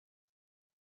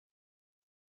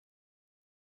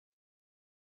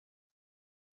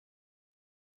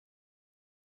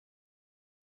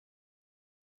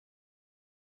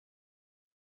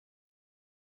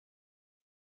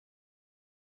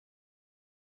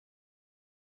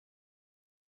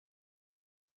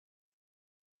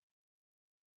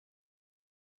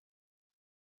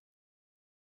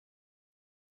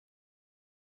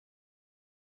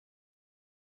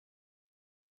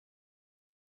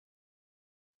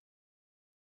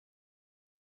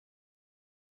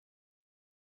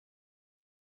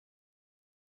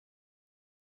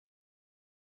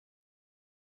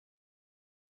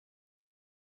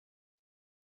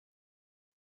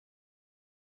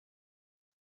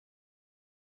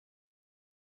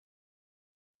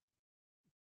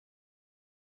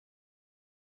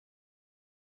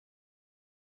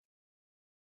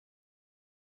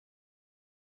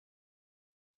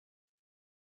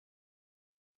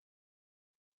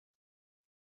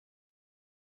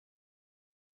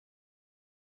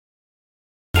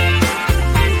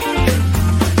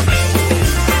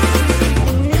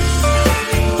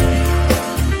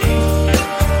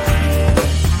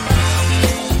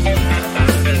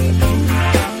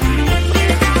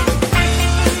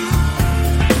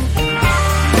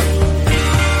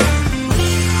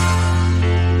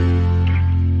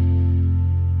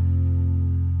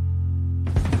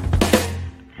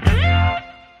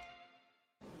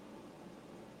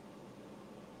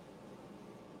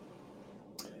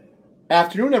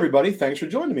Afternoon, everybody. Thanks for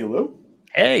joining me, Lou.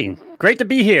 Hey, great to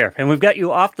be here. And we've got you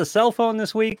off the cell phone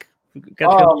this week.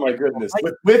 Oh, my goodness.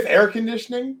 With air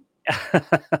conditioning?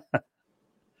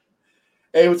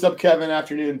 Hey, what's up, Kevin?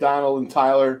 Afternoon, Donald and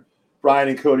Tyler, Brian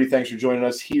and Cody. Thanks for joining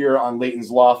us here on Leighton's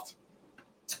Loft.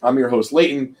 I'm your host,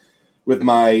 Leighton, with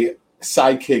my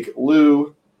sidekick,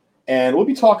 Lou. And we'll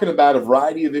be talking about a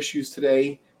variety of issues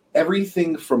today.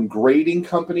 Everything from grading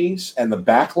companies and the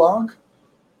backlog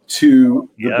to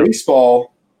the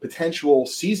baseball potential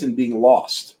season being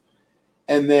lost.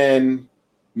 And then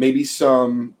maybe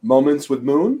some moments with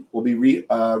Moon. We'll be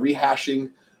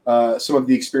rehashing some of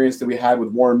the experience that we had with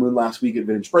Warren Moon last week at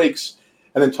Vintage Breaks,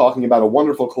 and then talking about a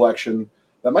wonderful collection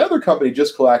that my other company,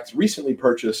 Just Collect, recently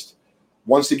purchased.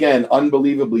 Once again,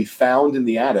 unbelievably found in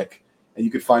the attic. And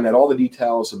you could find out all the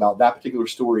details about that particular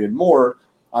story and more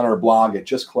on our blog at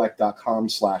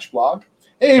justcollect.com/blog.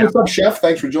 Hey, what's up, Chef?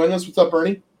 Thanks for joining us. What's up,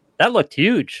 Bernie? That looked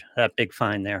huge, that big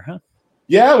find there, huh?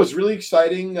 Yeah, it was really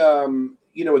exciting.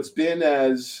 It's been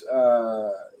as,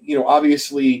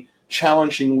 obviously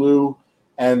challenging Lou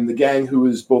and the gang who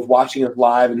is both watching us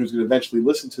live and who's going to eventually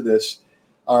listen to this.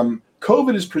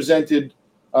 COVID has presented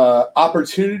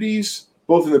opportunities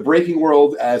both in the breaking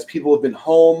world as people have been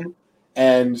home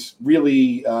and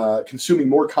really consuming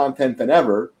more content than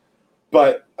ever.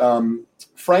 But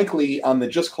frankly, on the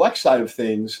Just Collect side of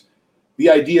things, the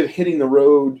idea of hitting the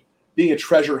road, being a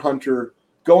treasure hunter,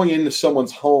 going into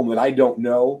someone's home that I don't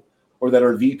know or that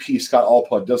our VP, Scott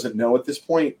Alpud, doesn't know at this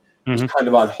point is kind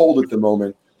of on hold at the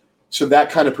moment. So that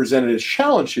kind of presented as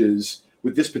challenges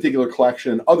with this particular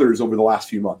collection and others over the last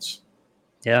few months.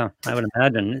 Yeah, I would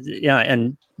imagine. Yeah,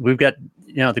 and we've got,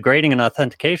 the grading and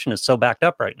authentication is so backed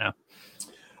up right now.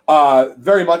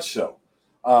 Very much so,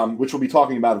 which we'll be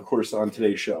talking about, of course, on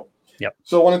today's show. Yep.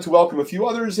 So I wanted to welcome a few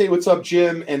others. Hey, what's up,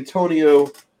 Jim,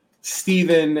 Antonio,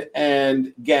 Steven,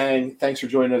 and gang. Thanks for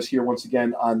joining us here once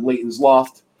again on Leighton's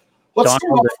Loft. Let's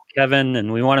start with Kevin,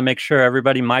 and we want to make sure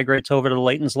everybody migrates over to the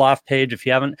Leighton's Loft page. If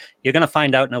you haven't, you're going to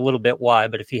find out in a little bit why,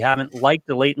 but if you haven't liked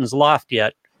the Leighton's Loft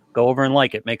yet, go over and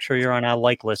like it. Make sure you're on our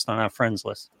like list, on our friends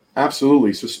list.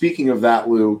 Absolutely. So speaking of that,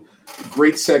 Lou,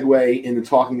 great segue into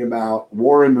talking about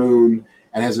Warren Moon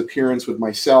and his appearance with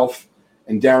myself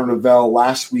and Darren Novell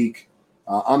last week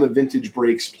on the Vintage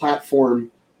Breaks platform,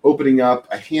 opening up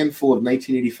a handful of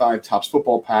 1985 Topps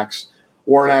football packs.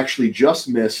 Warren actually just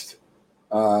missed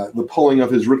the pulling of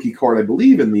his rookie card, I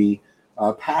believe, in the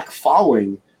pack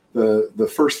following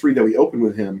the first three that we opened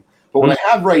with him. But what I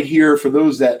have right here, for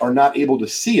those that are not able to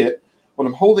see it, what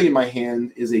I'm holding in my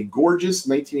hand is a gorgeous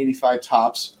 1985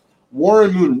 Topps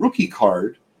Warren Moon rookie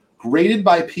card, graded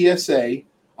by PSA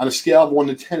on a scale of 1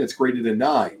 to 10. It's graded a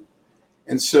 9.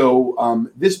 And so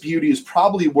this beauty is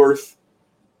probably worth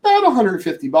about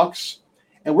 $150,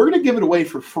 and we're going to give it away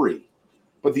for free.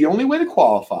 But the only way to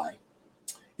qualify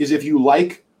is if you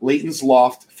like Leighton's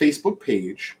Loft Facebook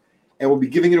page, and we'll be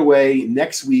giving it away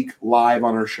next week live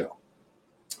on our show.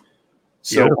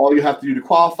 So all you have to do to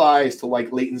qualify is to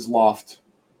like Leighton's Loft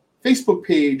Facebook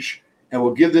page, and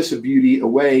we'll give this a beauty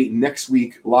away next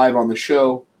week live on the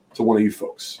show to one of you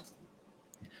folks.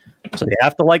 So you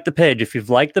have to like the page. If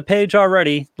you've liked the page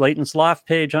already, Leighton's Loft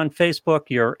page on Facebook,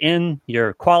 you're in,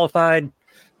 you're qualified.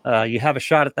 You have a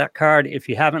shot at that card. If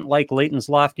you haven't liked Leighton's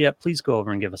Loft yet, please go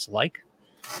over and give us a like.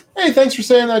 Hey, thanks for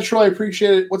saying that, Troy. I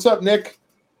appreciate it. What's up, Nick?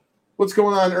 What's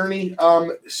going on, Ernie?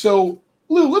 So,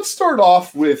 Lou, let's start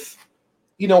off with,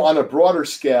 on a broader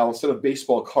scale, instead of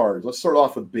baseball cards, let's start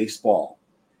off with baseball.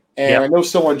 And I know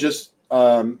someone just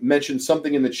mentioned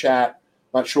something in the chat.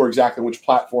 Not sure exactly which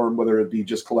platform, whether it be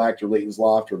Just Collect or Leighton's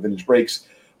Loft or Vintage Breaks.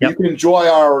 You can enjoy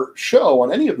our show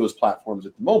on any of those platforms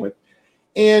at the moment.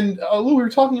 And Lou, we were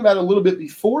talking about it a little bit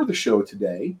before the show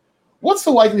today. What's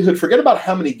the likelihood, forget about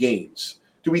how many games,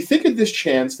 do we think at this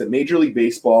chance that Major League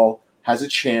Baseball has a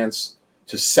chance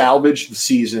to salvage the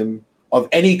season of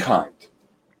any kind?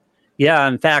 Yeah,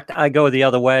 in fact, I go the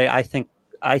other way. I think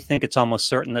it's almost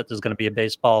certain that there's going to be a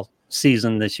baseball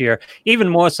season this year. Even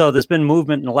more so, there's been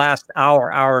movement in the last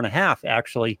hour and a half,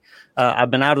 actually. I've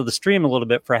been out of the stream a little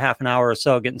bit for a half an hour or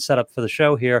so, getting set up for the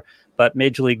show here. But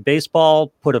Major League Baseball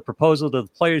put a proposal to the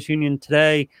Players Union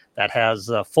today that has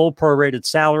full prorated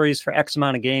salaries for X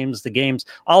amount of games. The games,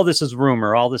 all this is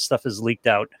rumor. All this stuff is leaked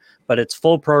out. But it's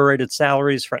full prorated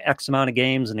salaries for X amount of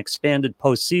games, and expanded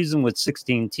postseason with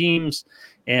 16 teams.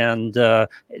 And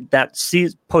that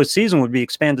postseason would be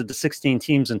expanded to 16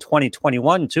 teams in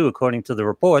 2021, too, according to the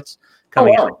reports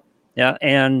coming out. Yeah,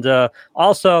 and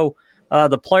also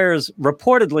the players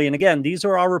reportedly, and again, these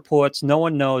are our reports. No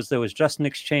one knows. There was just an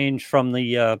exchange from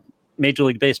the Major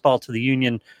League Baseball to the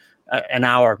union an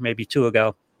hour, maybe two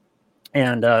ago.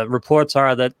 And reports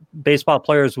are that baseball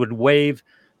players would waive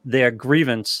their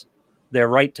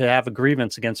right to have a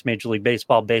grievance against Major League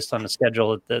Baseball based on the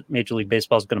schedule that Major League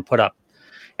Baseball is going to put up.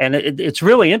 And it's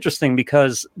really interesting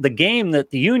because the game that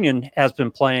the union has been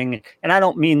playing, and I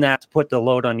don't mean that to put the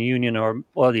load on the union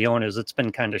or the owners, it's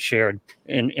been kind of shared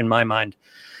in my mind.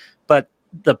 But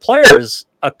the players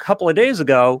a couple of days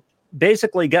ago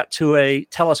basically got to a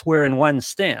tell us where and when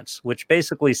stance, which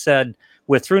basically said,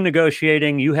 we're through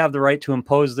negotiating. You have the right to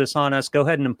impose this on us. Go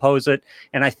ahead and impose it.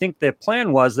 And I think their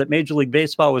plan was that Major League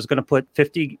Baseball was going to put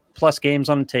 50 plus games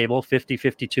on the table, 50,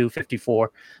 52,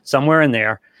 54, somewhere in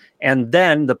there. And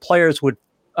then the players would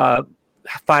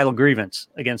file a grievance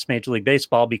against Major League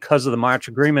Baseball because of the March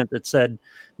agreement that said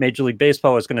Major League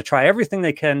Baseball was going to try everything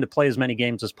they can to play as many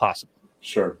games as possible.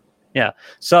 Sure. Yeah.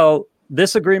 So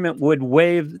this agreement would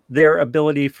waive their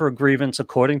ability for a grievance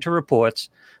according to reports.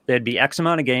 There'd be X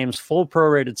amount of games, full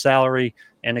prorated salary,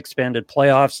 and expanded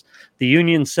playoffs. The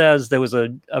union says there was a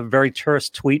very terse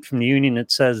tweet from the union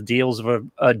that says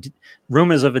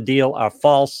rumors of a deal are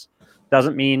false.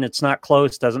 Doesn't mean it's not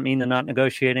close. Doesn't mean they're not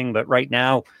negotiating. But right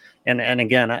now, and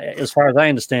again, as far as I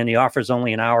understand, the offer is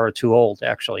only an hour or two old,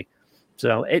 actually.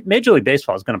 So Major League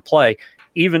Baseball is going to play,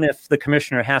 even if the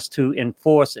commissioner has to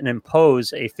enforce and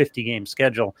impose a 50-game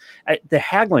schedule. They're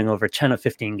haggling over 10 or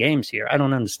 15 games here. I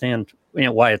don't understand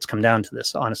why it's come down to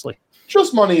this, honestly.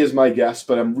 Just money is my guess,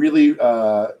 but I'm really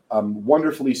I'm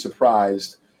wonderfully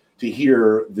surprised to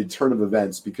hear the turn of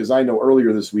events, because I know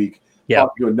earlier this week,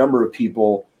 talking to a number of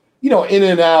people, in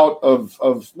and out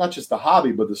of not just the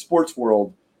hobby, but the sports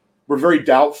world, were very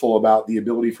doubtful about the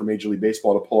ability for Major League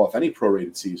Baseball to pull off any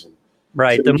prorated season.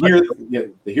 Right. So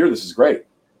to hear this is great.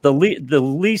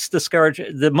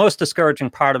 The most discouraging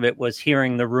part of it was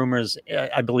hearing the rumors.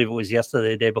 I believe it was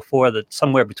yesterday, the day before, that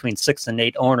somewhere between 6 and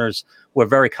 8 owners were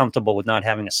very comfortable with not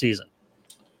having a season.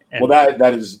 And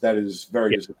that is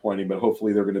very disappointing. But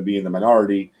hopefully they're going to be in the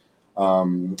minority,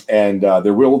 and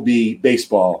there will be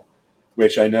baseball,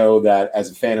 which I know that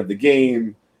as a fan of the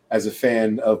game, as a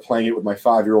fan of playing it with my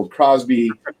 5-year-old Crosby,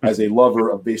 as a lover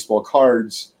of baseball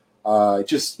cards. I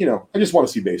just want to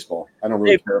see baseball. I don't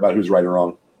really care about who's right or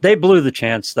wrong. They blew the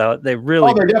chance, though. They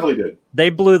definitely did. They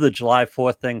blew the July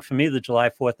 4th thing. For me, the July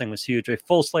 4th thing was huge. A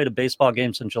full slate of baseball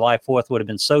games on July 4th would have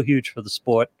been so huge for the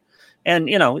sport. And,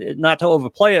 not to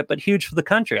overplay it, but huge for the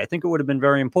country. I think it would have been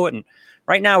very important.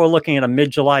 Right now, we're looking at a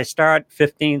mid-July start,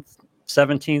 15th,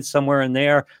 17th, somewhere in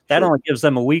there. That only gives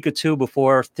them a week or two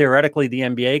before, theoretically, the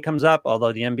NBA comes up,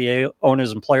 although the NBA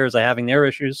owners and players are having their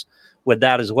issues with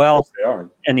that as well. Yes, they are.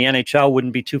 And the NHL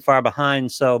wouldn't be too far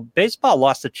behind. So baseball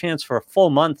lost a chance for a full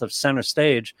month of center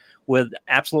stage with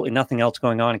absolutely nothing else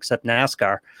going on except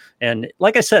NASCAR. And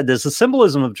like I said, there's the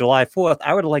symbolism of July 4th.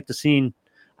 I would have liked to seen,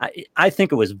 I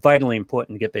think it was vitally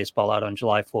important to get baseball out on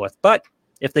July 4th. But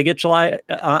if they get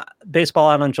baseball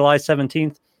out on July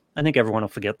 17th, I think everyone will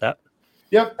forget that.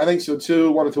 Yep, I think so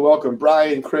too. Wanted to welcome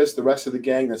Brian, Chris, the rest of the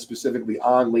gang that's specifically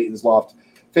on Leighton's Loft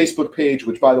Facebook page,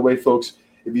 which, by the way, folks,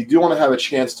 if you do want to have a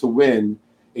chance to win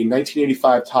a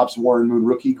 1985 Topps Warren Moon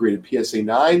rookie graded PSA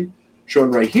 9,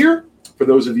 shown right here, for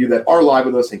those of you that are live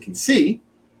with us and can see,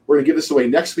 we're going to give this away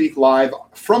next week live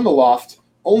from the Loft.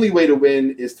 Only way to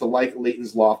win is to like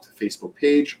Leighton's Loft Facebook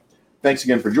page. Thanks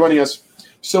again for joining us.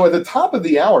 So at the top of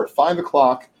the hour, at 5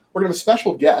 o'clock, we're going to have a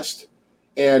special guest.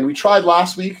 And we tried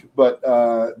last week, but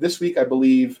this week, I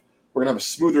believe, we're going to have a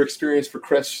smoother experience for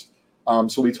Chris. So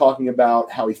we'll be talking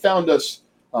about how he found us,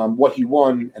 what he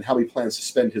won, and how he plans to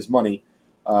spend his money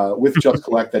with Just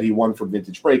Collect that he won from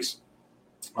Vintage Breaks.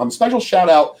 Special shout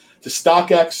out to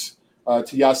StockX,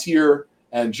 to Yasir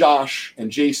and Josh and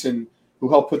Jason, who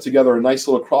helped put together a nice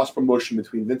little cross promotion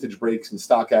between Vintage Breaks and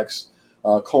StockX,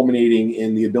 culminating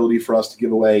in the ability for us to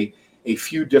give away a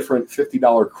few different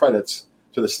 $50 credits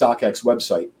to the StockX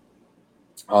website.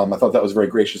 I thought that was very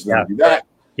gracious of them to do that.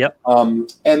 Yep.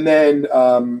 And then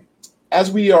as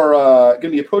we are going to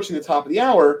be approaching the top of the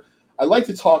hour, I'd like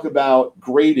to talk about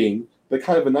grading, but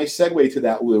kind of a nice segue to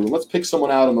that, Lou. And let's pick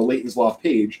someone out on the Leighton's Loft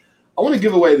page. I want to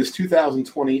give away this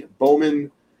 2020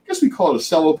 Bowman, I guess we call it a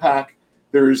cello pack.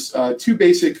 There's 2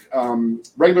 basic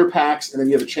regular packs, and then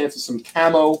you have a chance of some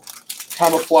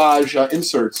camouflage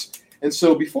inserts. And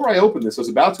so before I open this, I was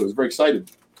very excited.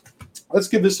 Let's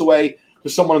give this away to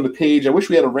someone on the page. I wish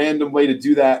we had a random way to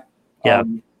do that. Yeah.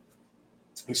 On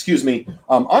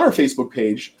our Facebook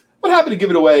page, but happy to give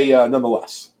it away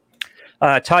nonetheless.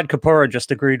 Todd Kapora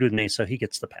just agreed with me, so he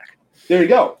gets the pack. There you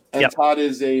go. And Todd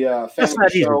is a fan of the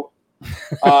show.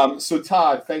 So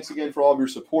Todd, thanks again for all of your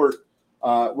support.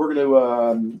 We're going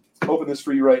to open this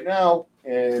for you right now,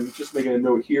 and just making a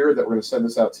note here that we're going to send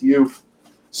this out to you.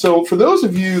 So for those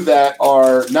of you that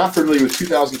are not familiar with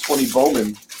 2020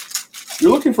 Bowman,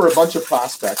 you're looking for a bunch of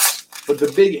prospects, but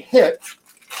the big hit,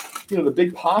 the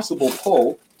big possible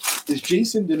pull is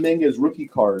Jason Dominguez rookie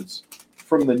cards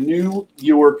from the New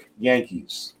York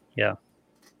Yankees. Yeah.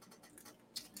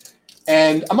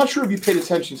 And I'm not sure if you paid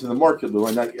attention to the market, Lou.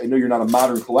 I know you're not a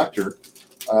modern collector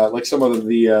like some of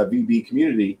the VB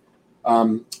community,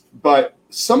 but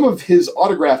some of his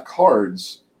autographed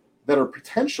cards that are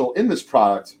potential in this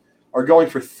product are going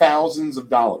for thousands of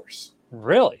dollars.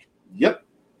 Really? Yep.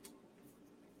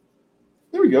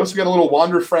 There we go. So we got a little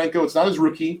Wander Franco. It's not his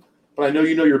rookie, but I know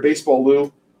you know your baseball,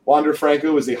 Lou. Wander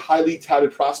Franco is a highly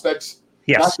touted prospect,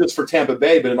 not just for Tampa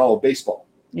Bay, but in all of baseball.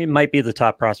 It might be the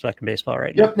top prospect in baseball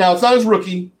right now. Yep. Now, it's not his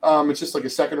rookie. It's just like a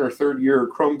second or third year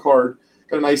Chrome card.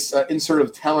 Got a nice insert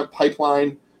of talent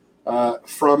pipeline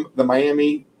from the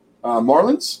Miami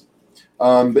Marlins.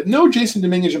 But no Jason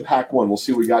Dominguez in Pack 1. We'll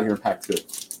see what we got here in Pack 2.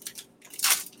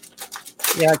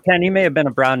 Yeah, Ken, he may have been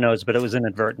a brown nose, but it was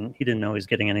inadvertent. He didn't know he was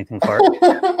getting anything for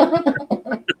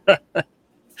it.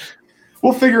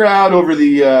 We'll figure out over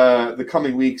the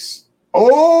coming weeks.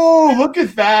 Oh, look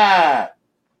at that.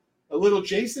 A little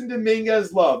Jason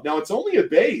Dominguez love. Now, it's only a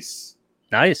base.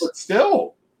 Nice. But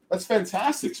still, that's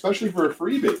fantastic, especially for a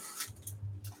freebie.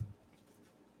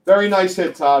 Very nice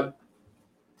hit, Todd.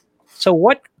 So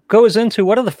what are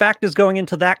the factors going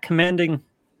into that commanding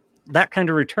that kind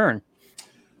of return?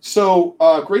 So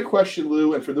great question,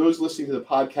 Lou. And for those listening to the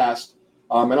podcast,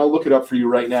 and I'll look it up for you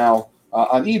right now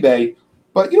on eBay,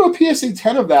 but, a PSA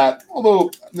 10 of that,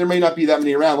 although there may not be that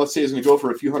many around, let's say it's going to go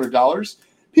for a few $100s,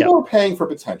 people are paying for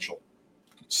potential.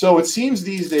 So it seems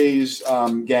these days,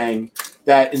 gang,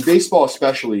 that in baseball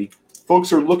especially,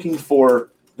 folks are looking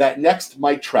for that next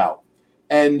Mike Trout.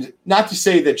 And not to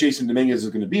say that Jason Dominguez is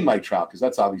going to be Mike Trout, because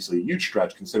that's obviously a huge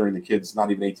stretch considering the kid's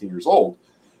not even 18 years old.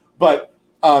 But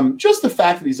just the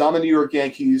fact that he's on the New York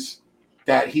Yankees,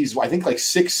 that he's, I think, like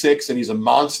 6'6", and he's a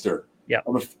monster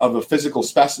of a physical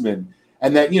specimen,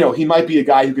 and that, he might be a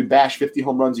guy who could bash 50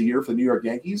 home runs a year for the New York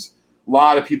Yankees, a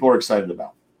lot of people are excited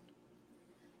about.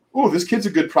 Oh, this kid's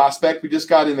a good prospect. We just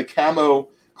got in the camo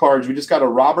cards. We just got a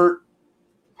Robert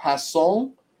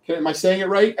Passon. Am I saying it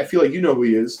right? I feel like you know who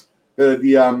he is.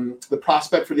 The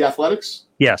prospect for the Athletics.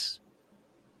 Yes.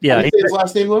 Yeah. How do you say his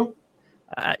last name, Lou?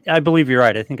 I believe you're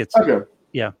right. I think it's okay.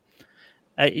 Yeah.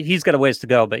 He's got a ways to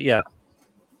go, but yeah,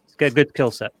 he's got a good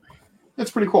skill set.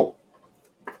 That's pretty cool.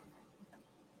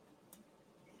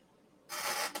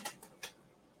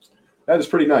 That is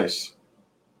pretty nice.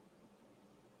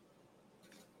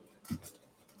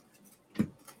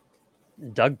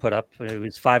 Doug put up. He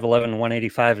was 5'11",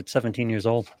 185 at 17 years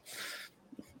old.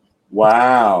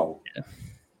 Wow. Yeah.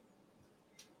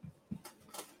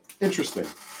 Interesting.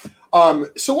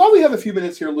 So while we have a few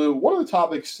minutes here, Lou, one of the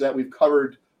topics that we've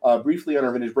covered briefly on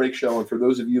our Vintage Break show, and for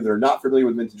those of you that are not familiar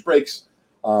with Vintage Breaks,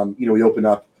 we open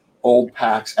up old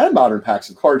packs and modern packs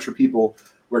of cards for people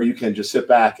where you can just sit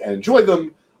back and enjoy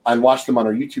them and watch them on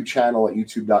our YouTube channel at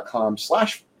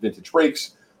youtube.com/Vintage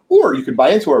Breaks. Or you can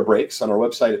buy into our breaks on our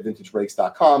website at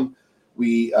vintagebreaks.com.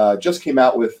 We just came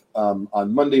out with,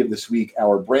 on Monday of this week,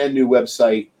 our brand new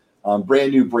website,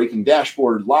 brand new breaking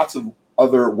dashboard, lots of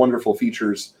other wonderful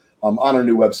features on our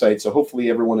new website. So hopefully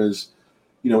everyone is,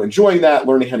 enjoying that,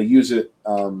 learning how to use it.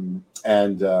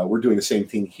 And we're doing the same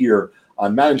thing here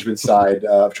on management side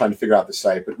of trying to figure out the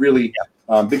site. But really,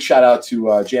 big shout out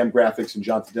to Jam Graphics and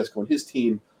John Tedesco and his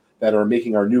team that are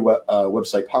making our new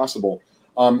website possible.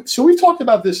 So we've talked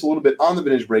about this a little bit on the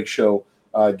Vintage Break show,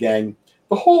 gang.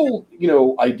 The whole,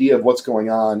 idea of what's going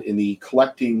on in the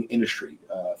collecting industry,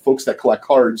 folks that collect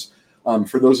cards.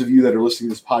 For those of you that are listening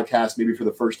to this podcast, maybe for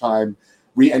the first time,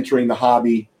 re-entering the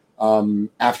hobby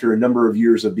after a number of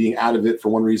years of being out of it for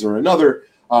one reason or another,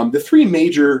 the three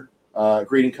major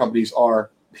grading companies are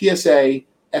PSA,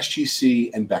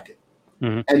 SGC, and Beckett.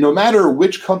 Mm-hmm. And no matter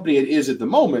which company it is at the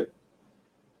moment,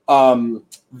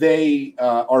 they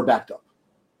are backed up.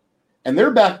 And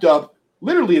they're backed up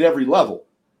literally at every level.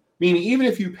 Meaning even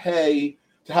if you pay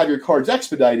to have your cards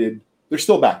expedited, they're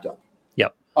still backed up.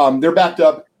 Yep. They're backed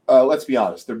up, let's be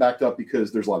honest, they're backed up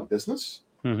because there's a lot of business.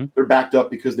 Mm-hmm. They're backed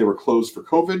up because they were closed for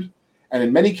COVID. And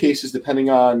in many cases, depending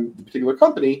on the particular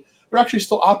company, they're actually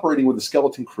still operating with a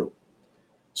skeleton crew.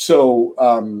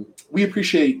 So we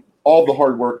appreciate all the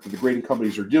hard work that the grading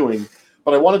companies are doing.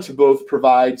 But I wanted to both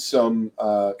provide some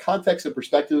context and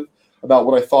perspective about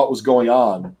what I thought was going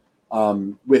on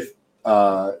with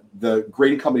the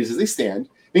grading companies as they stand.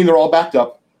 I mean, they're all backed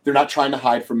up. They're not trying to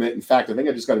hide from it. In fact, I think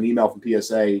I just got an email from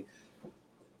PSA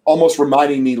almost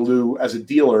reminding me, Lou, as a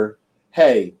dealer,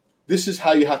 hey, this is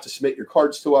how you have to submit your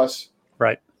cards to us.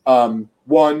 Right.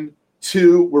 One,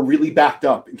 2, we're really backed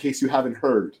up, in case you haven't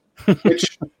heard,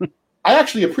 which I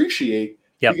actually appreciate.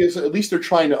 Yep. Because at least they're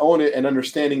trying to own it and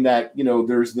understanding that,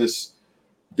 there's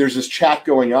this chat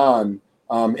going on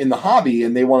in the hobby,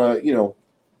 and they want to,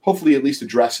 hopefully at least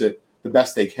address it the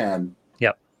best they can.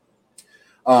 Yep.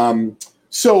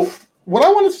 So what I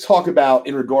wanted to talk about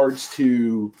in regards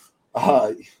to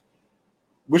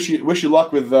wish you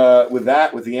luck with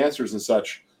the answers and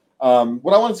such.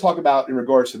 What I want to talk about in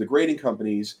regards to the grading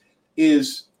companies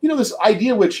is, this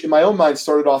idea, which in my own mind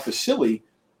started off as silly,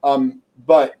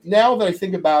 but now that I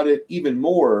think about it even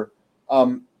more,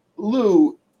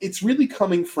 Lou, it's really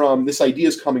coming from, this idea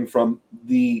is coming from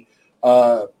the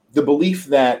belief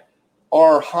that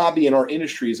our hobby and our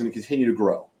industry is going to continue to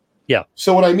grow. Yeah.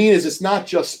 So what I mean is, it's not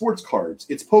just sports cards,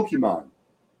 it's Pokemon,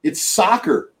 it's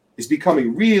soccer is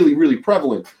becoming really, really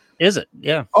prevalent. Is it?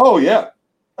 Yeah. Oh yeah.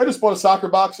 I just bought a soccer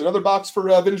box, another box for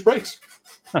Vintage Breaks.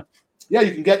 Huh. Yeah,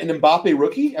 you can get an Mbappe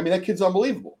rookie. I mean, that kid's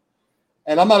unbelievable.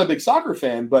 And I'm not a big soccer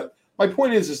fan, but my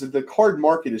point is that the card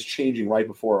market is changing right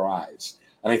before our eyes.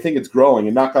 And I think it's growing,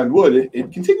 and knock on wood,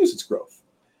 it continues its growth.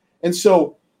 And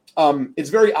so it's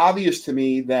very obvious to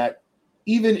me that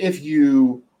even if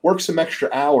you work some extra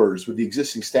hours with the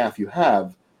existing staff you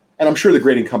have, and I'm sure the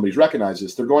grading companies recognize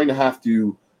this, they're going to have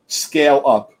to scale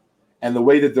up. And the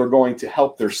way that they're going to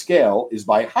help their scale is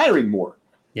by hiring more.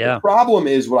 Yeah. The problem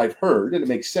is, what I've heard, and it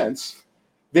makes sense,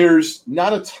 there's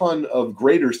not a ton of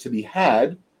graders to be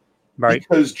had. Right.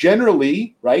 Because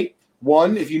generally, right,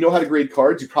 one, if you know how to grade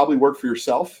cards, you probably work for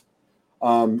yourself,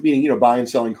 meaning, buying and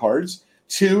selling cards.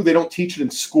 2, they don't teach it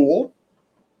in school.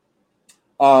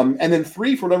 And then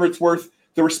 3, for whatever it's worth,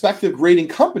 the respective grading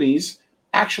companies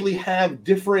actually have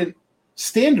different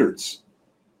standards.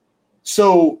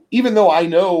 So even though I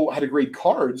know how to grade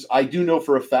cards, I do know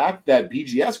for a fact that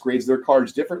BGS grades their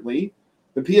cards differently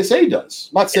than PSA does.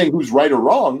 I'm not saying who's right or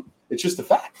wrong. It's just a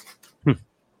fact.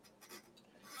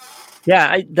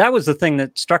 Yeah, that was the thing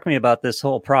that struck me about this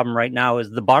whole problem right now, is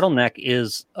the bottleneck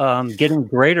is getting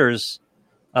graders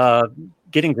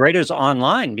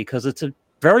online, because it's a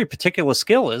very particular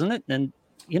skill, isn't it? And,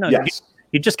 Yes.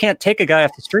 you just can't take a guy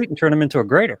off the street and turn him into a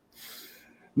grader.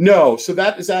 No, so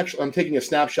that is actually, I'm taking a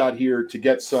snapshot here to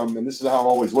get some, and this is how I'm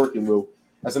always working, Lou.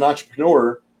 As an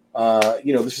entrepreneur,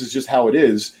 this is just how it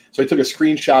is. So I took a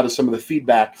screenshot of some of the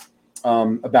feedback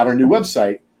about our new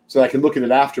website so that I can look at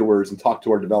it afterwards and talk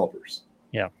to our developers.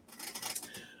 Yeah.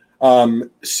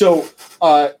 So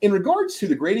in regards to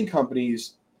the grading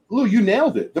companies, Lou, you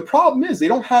nailed it. The problem is they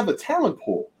don't have a talent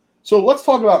pool. So let's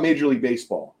talk about Major League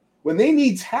Baseball. When they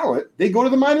need talent, they go to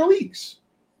the minor leagues.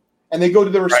 And they go to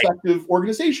their respective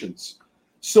organizations.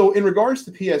 So in regards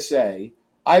to PSA,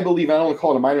 I believe, I don't want to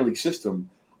call it a minor league system,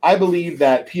 I believe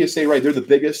that PSA, right, they're the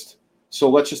biggest. So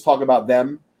let's just talk about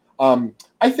them.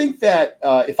 I think that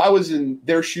if I was in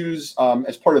their shoes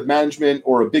as part of management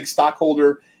or a big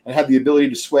stockholder and had the ability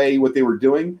to sway what they were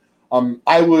doing,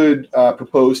 I would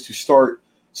propose to start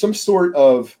some sort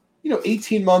of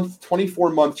 18-month,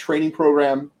 24-month training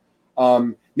program,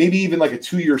 maybe even like a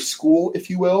 2-year school, if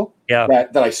you will,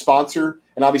 that I sponsor,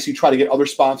 and obviously try to get other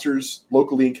sponsors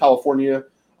locally in California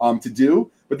to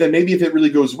do. But then maybe if it really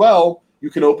goes well, you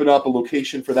can open up a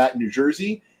location for that in New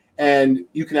Jersey, and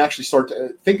you can actually start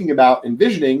thinking about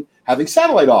envisioning having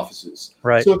satellite offices.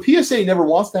 Right. So if PSA never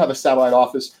wants to have a satellite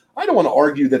office, I don't want to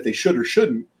argue that they should or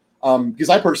shouldn't, because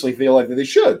I personally feel like that they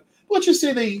should. But let's just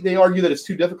say they argue that it's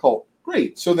too difficult.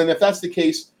 Great. So then if that's the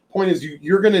case, point is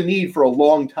you're going to need for a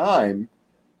long time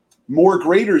more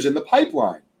graders in the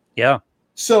pipeline. Yeah.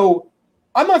 So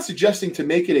I'm not suggesting to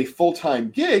make it a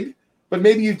full-time gig, but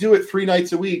maybe you do it 3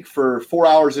 nights a week for 4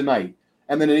 hours a night.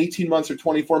 And then in 18 months or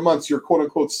 24 months, you're quote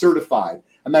unquote certified.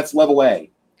 And that's level A.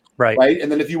 Right.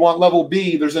 And then if you want level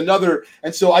B, there's another.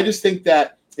 And so I just think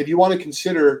that if you want to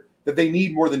consider that they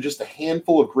need more than just a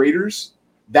handful of graders,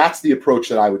 that's the approach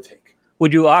that I would take.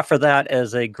 Would you offer that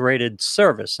as a graded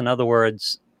service? In other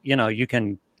words, you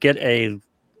can get a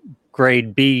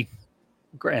grade B.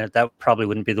 That probably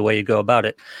wouldn't be the way you go about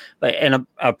it, but an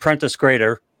apprentice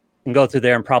grader can go through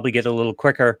there and probably get a little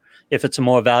quicker. If it's a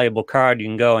more valuable card, you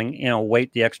can go and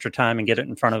wait the extra time and get it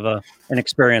in front of an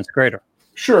experienced grader.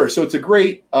 Sure. So it's a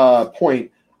great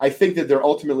point. I think that they're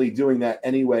ultimately doing that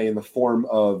anyway in the form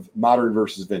of modern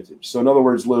versus vintage. So in other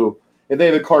words, Lou, if they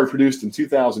have a card produced in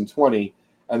 2020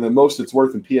 and the most it's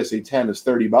worth in PSA 10 is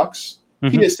 $30,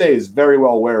 mm-hmm. PSA is very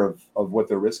well aware of what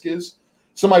their risk is.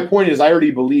 So my point is, I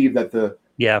already believe that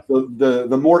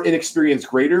the more inexperienced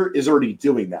grader is already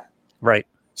doing that. Right.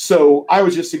 So I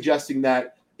was just suggesting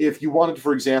that if you wanted,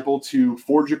 for example, to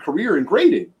forge a career in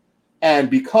grading and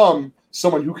become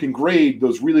someone who can grade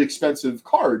those really expensive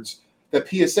cards, that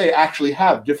PSA actually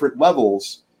have different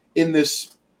levels in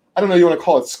this, I don't know, you want to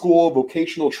call it school,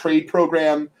 vocational trade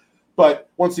program. But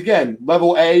once again,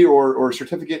 level A or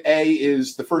certificate A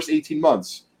is the first 18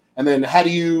 months. And then how do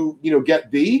you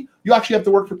get B? You actually have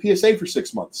to work for PSA for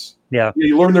 6 months. Yeah.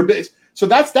 You learn their base. So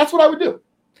that's what I would do.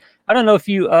 I don't know if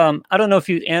you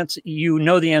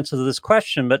know the answer to this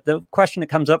question, but the question that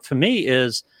comes up for me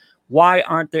is, why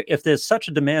aren't there, if there's such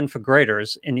a demand for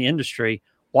graders in the industry,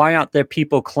 why aren't there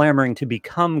people clamoring to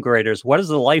become graders? What is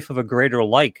the life of a grader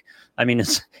like? I mean,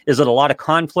 is it a lot of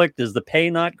conflict? Is the pay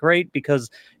not great? Because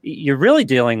you're really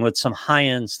dealing with some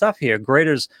high-end stuff here.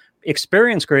 Graders,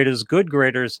 experienced graders, good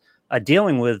graders are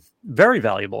dealing with very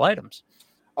valuable items.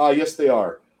 Yes, they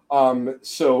are.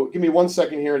 So give me 1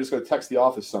 second here. I'm just going to text the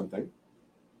office something.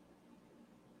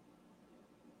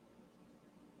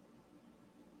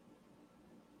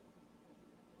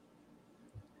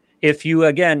 If you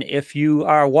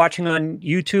are watching on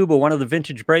YouTube or one of the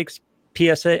Vintage Breaks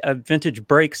pages,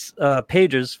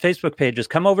 Facebook pages,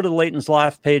 come over to the Leighton's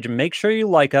Loft page and make sure you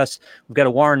like us. We've got a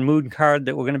Warren Moon card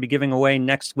that we're going to be giving away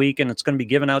next week, and it's going to be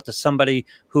given out to somebody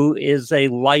who is a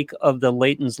like of the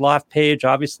Leighton's Loft page.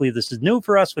 Obviously, this is new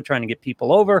for us. We're trying to get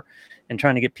people over and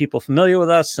trying to get people familiar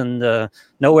with us and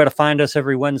know where to find us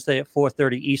every Wednesday at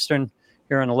 4:30 Eastern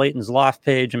here on the Leighton's Loft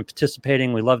page and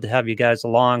participating. We love to have you guys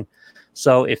along.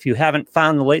 So if you haven't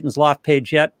found the Leighton's Loft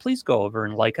page yet, please go over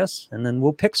and like us, and then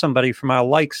we'll pick somebody from our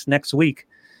likes next week,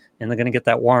 and they're going to get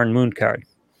that Warren Moon card.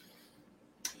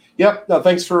 Yep. No,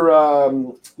 thanks for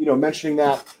mentioning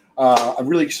that. I'm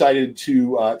really excited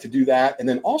to do that. And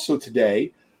then also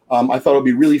today, I thought it would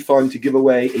be really fun to give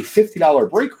away a $50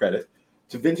 break credit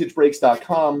to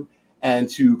vintagebreaks.com and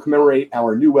to commemorate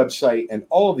our new website and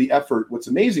all of the effort. What's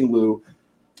amazing, Lou,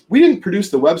 we didn't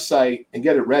produce the website and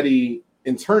get it ready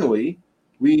internally.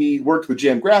 We worked with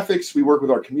Jam Graphics, we worked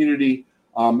with our community,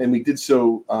 and we did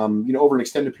so over an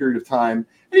extended period of time.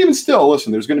 And even still,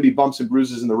 listen, there's going to be bumps and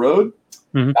bruises in the road.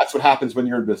 Mm-hmm. That's what happens when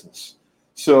you're in business.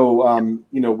 So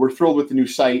we're thrilled with the new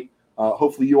site.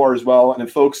 Hopefully you are as well. And then,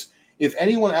 folks, if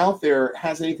anyone out there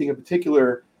has anything in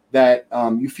particular that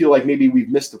you feel like maybe we've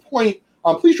missed a point,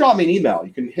 please drop me an email.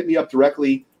 You can hit me up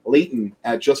directly,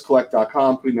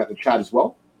 Leighton@justcollect.com, putting that in the chat as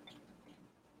well.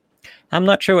 I'm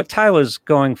not sure what Tyler's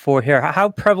going for here. How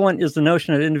prevalent is the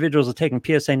notion that individuals are taking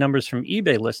PSA numbers from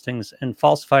eBay listings and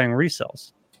falsifying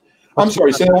resales? I'm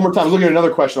sorry, say that one more time. I was looking at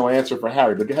another question I'll answer for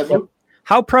Harry, but go ahead, Luke.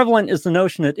 How prevalent is the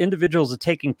notion that individuals are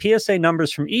taking PSA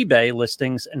numbers from eBay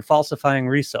listings and falsifying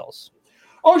resales?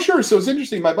 Oh, sure. So it's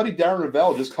interesting. My buddy Darren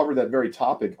Ravel just covered that very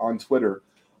topic on Twitter.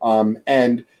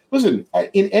 And listen,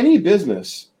 in any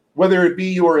business, whether it be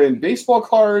you're in baseball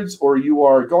cards or you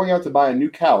are going out to buy a new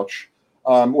couch,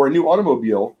 or a new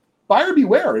automobile, buyer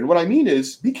beware. And what I mean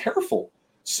is be careful.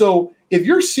 So if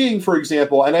you're seeing, for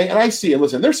example, and I see, and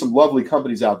listen, there's some lovely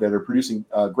companies out there that are producing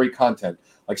great content,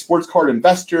 like Sports Card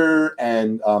Investor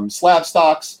and Slab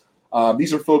Stocks.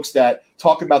 These are folks that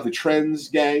talk about the trends,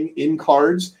 gang, in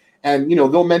cards. And,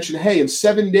 they'll mention, hey, in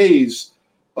 7 days,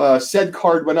 said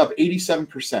card went up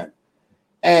 87%.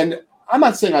 And I'm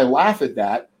not saying I laugh at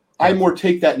that. I more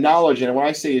take that knowledge, and what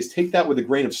I say is take that with a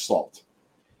grain of salt.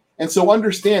 And so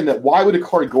understand that why would a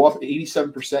card go up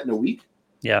 87% in a week?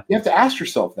 Yeah. You have to ask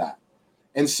yourself that.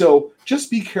 And so just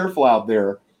be careful out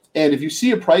there. And if you see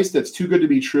a price that's too good to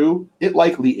be true, it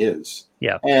likely is.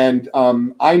 Yeah. And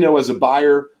I know as a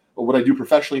buyer, what I do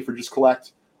professionally for Just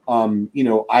Collect,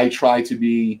 I try to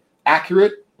be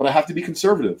accurate, but I have to be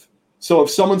conservative. So if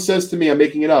someone says to me, I'm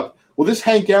making it up, well, this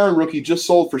Hank Aaron rookie just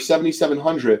sold for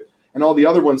 $7,700 and all the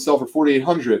other ones sell for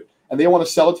 $4,800, and they want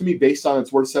to sell it to me based on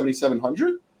it's worth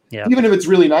 $7,700. Yeah. Even if it's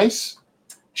really nice,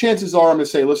 chances are I'm going to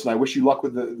say, listen, I wish you luck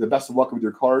with the best of luck with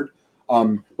your card.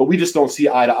 But we just don't see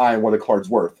eye to eye on what a card's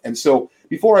worth. And so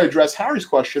before I address Harry's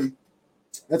question,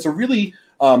 that's a really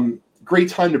great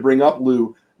time to bring up,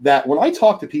 Lou, that when I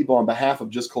talk to people on behalf of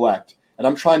Just Collect and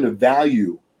I'm trying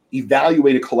to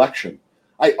evaluate a collection,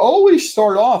 I always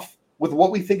start off with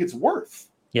what we think it's worth.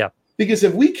 Yeah. Because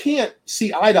if we can't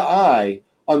see eye to eye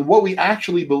on what we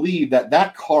actually believe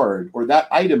that card or that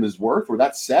item is worth or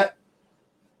that set,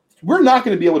 we're not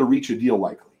going to be able to reach a deal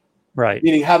likely. Right.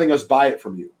 Meaning having us buy it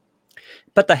from you.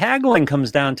 But the haggling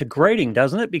comes down to grading,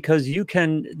 doesn't it? Because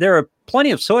there are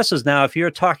plenty of sources now. If you're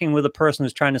talking with a person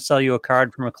who's trying to sell you a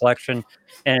card from a collection,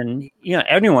 and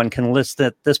anyone can list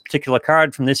that this particular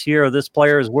card from this year or this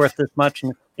player is worth this much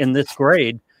in this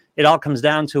grade. It all comes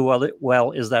down to,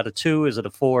 well, is that a 2? Is it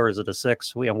a 4? Is it a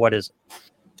 6? What is it?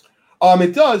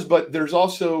 It does, but there's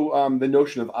also the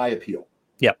notion of eye appeal.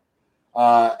 Yep.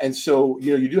 And so,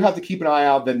 you do have to keep an eye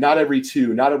out that not every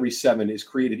 2, not every 7 is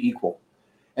created equal.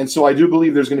 And so I do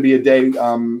believe there's going to be a day,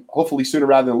 hopefully sooner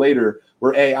rather than later,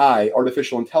 where AI,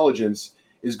 artificial intelligence,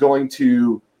 is going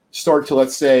to start to,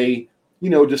 let's say,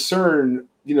 discern,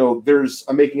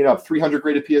 I'm making it up, 300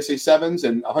 graded PSA 7s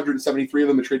and 173 of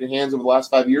them have traded hands over the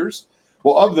last 5 years.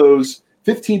 Well, of those,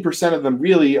 15% of them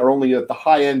really are only at the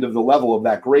high end of the level of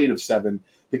that grade of 7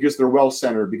 because they're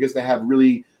well-centered, because they have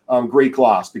really great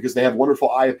gloss, because they have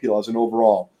wonderful eye appeal as an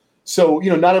overall. So,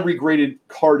 not every graded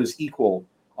card is equal.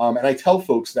 And I tell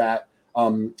folks that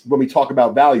when we talk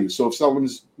about value. So if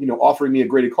someone's, offering me a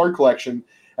graded card collection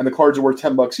and the cards are worth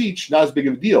 $10 each, not as big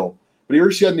of a deal. But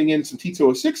you're sending in some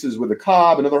T206s with a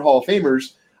Cobb and other Hall of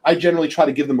Famers, I generally try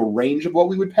to give them a range of what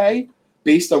we would pay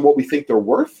based on what we think they're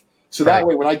worth. So that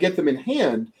way, when I get them in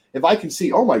hand, if I can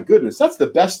see, oh my goodness, that's the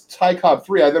best Ty Cobb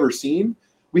 3 I've ever seen,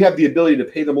 we have the ability to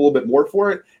pay them a little bit more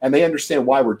for it, and they understand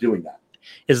why we're doing that.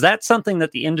 Is that something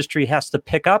that the industry has to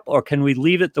pick up, or can we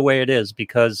leave it the way it is?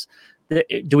 Because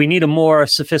do we need a more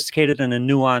sophisticated and a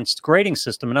nuanced grading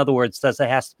system? In other words, does it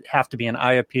have to be an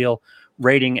eye appeal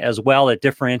rating as well? It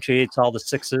differentiates all the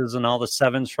 6s and all the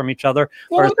 7s from each other?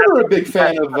 Well, I'm never a big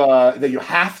fan of that you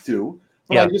have to,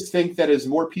 but I just think that as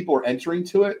more people are entering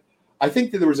to it, I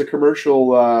think that there was a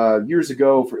commercial years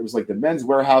ago it was like the Men's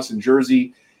Warehouse in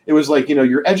Jersey. It was like,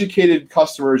 your educated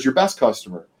customer is your best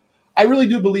customer. I really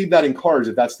do believe that in cards,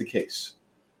 if that's the case.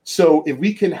 So if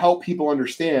we can help people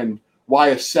understand why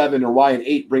a 7 or why an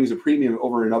 8 brings a premium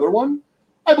over another one,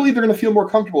 I believe they're going to feel more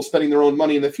comfortable spending their own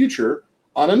money in the future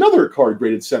on another card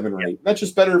graded 7 or 8. That's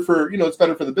just better for, it's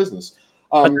better for the business.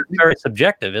 But it's very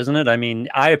subjective, isn't it? I mean,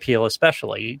 eye appeal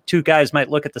especially. Two guys might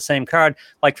look at the same card.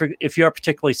 Like if you're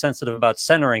particularly sensitive about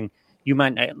centering, you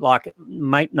might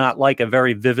not like a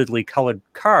very vividly colored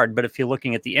card, but if you're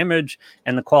looking at the image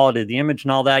and the quality of the image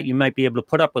and all that, you might be able to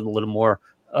put up with a little more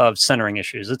of centering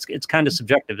issues. It's kind of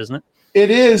subjective, isn't it? It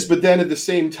is, but then at the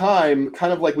same time,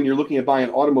 kind of like when you're looking at buying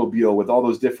an automobile with all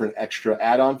those different extra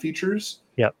add-on features,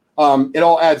 yep. It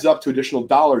all adds up to additional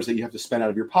dollars that you have to spend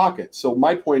out of your pocket. So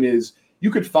my point is,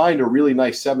 you could find a really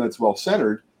nice 7 that's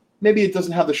well-centered. Maybe it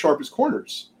doesn't have the sharpest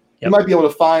corners. Yep. You might be able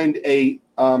to find a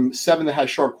 7 that has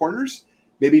sharp corners,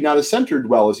 maybe not as centered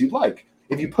well as you'd like.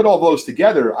 If you put all those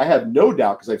together, I have no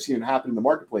doubt, because I've seen it happen in the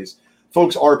marketplace,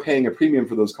 folks are paying a premium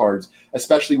for those cards,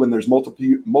 especially when there's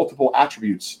multiple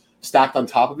attributes stacked on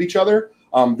top of each other.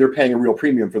 They're paying a real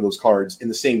premium for those cards in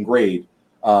the same grade,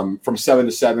 from 7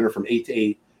 to 7 or from 8 to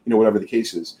 8, whatever the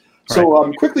case is. Right.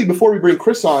 So quickly, before we bring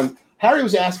Chris on, Harry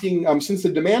was asking, since the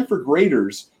demand for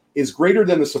graders is greater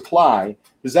than the supply,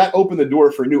 does that open the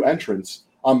door for new entrants?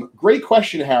 Great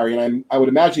question, Harry, and I would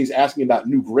imagine he's asking about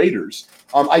new graders.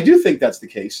 I do think that's the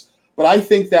case, but I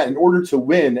think that in order to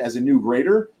win as a new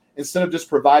grader, instead of just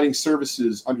providing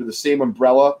services under the same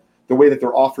umbrella the way that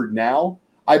they're offered now,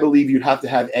 I believe you'd have to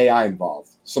have AI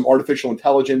involved, some artificial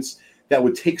intelligence that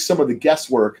would take some of the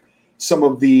guesswork, some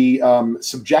of the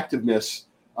subjectiveness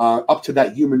up to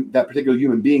that particular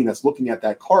human being that's looking at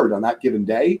that card on that given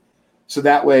day. So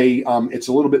that way it's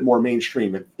a little bit more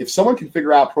mainstream. If someone can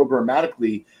figure out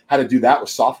programmatically how to do that with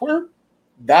software,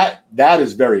 that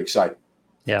is very exciting.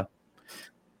 Yeah.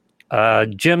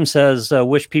 Jim says,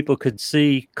 wish people could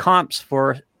see comps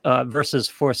for versus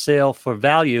for sale for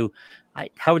value.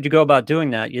 How would you go about doing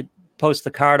that? You'd post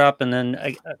the card up, and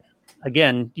then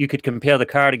again, you could compare the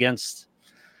card against.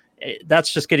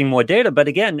 That's just getting more data. But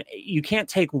again, you can't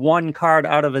take one card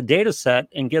out of a data set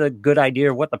and get a good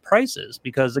idea of what the price is,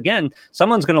 because again,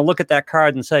 someone's going to look at that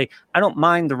card and say, I don't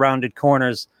mind the rounded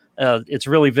corners. It's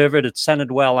really vivid. It's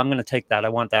scented well. I'm going to take that. I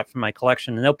want that for my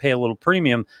collection. And they'll pay a little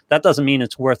premium. That doesn't mean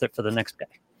it's worth it for the next guy.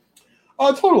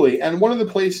 Oh, totally. And one of the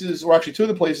places, or actually two of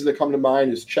the places that come to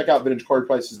mind, is check out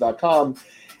vintagecardprices.com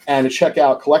and check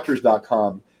out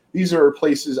collectors.com. These are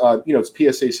places,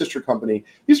 it's PSA sister company.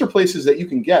 These are places that you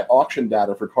can get auction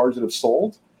data for cards that have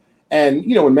sold. And,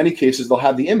 in many cases, they'll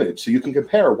have the image. So you can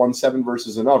compare one 7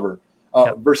 versus another,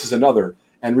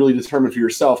 and really determine for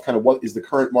yourself kind of what is the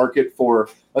current market for,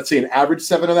 let's say, an average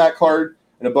 7 of that card,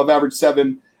 an above average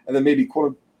 7, and then maybe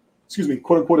quote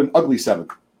unquote, an ugly 7.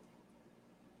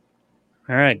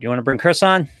 All right. You want to bring Chris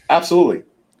on? Absolutely.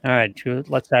 All right.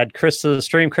 Let's add Chris to the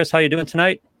stream. Chris, how you doing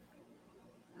tonight?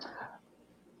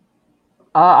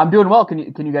 I'm doing well. Can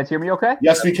you guys hear me okay?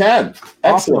 Yes, we can.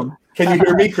 Excellent. Awesome. Can you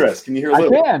hear me, Chris? Can you hear Lou?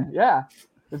 I can, yeah.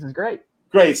 This is great.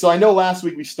 Great. So I know last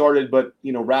week we started, but,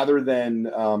 rather than,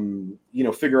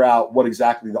 figure out what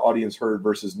exactly the audience heard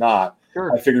versus not,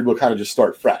 sure. I figured we'll kind of just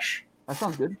start fresh. That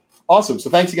sounds good. Awesome. So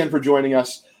thanks again for joining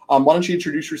us. Why don't you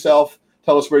introduce yourself,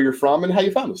 tell us where you're from and how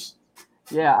you found us.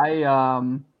 Yeah, I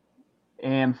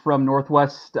am from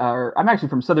I'm actually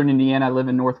from Southern Indiana. I live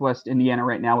in Northwest Indiana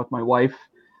right now with my wife.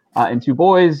 and two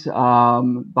boys,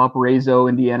 Valparaiso,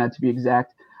 Indiana, to be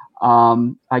exact.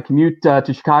 I commute to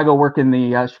Chicago, work in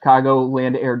the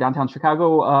Chicagoland area, downtown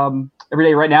Chicago, every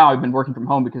day. Right now, I've been working from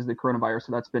home because of the coronavirus,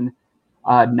 so that's been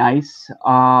nice.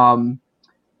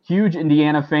 Huge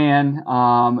Indiana fan,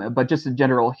 but just in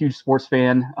general, huge sports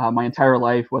fan my entire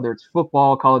life, whether it's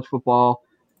football, college football,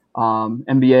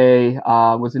 NBA.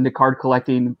 Was into card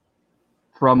collecting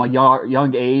from a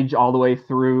young age all the way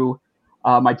through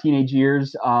my teenage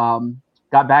years.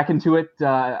 Got back into it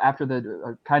after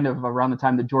the kind of around the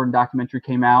time the Jordan documentary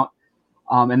came out.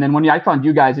 And then when I found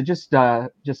you guys, it just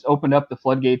opened up the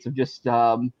floodgates of just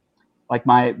like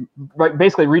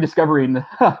basically rediscovering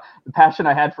the passion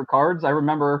I had for cards. I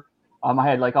remember I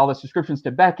had like all the subscriptions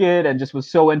to Beckett and just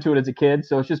was so into it as a kid.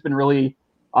 So it's just been really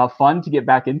fun to get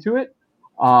back into it.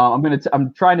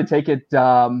 I'm trying to take it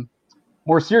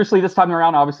more seriously this time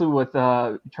around, obviously with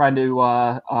trying to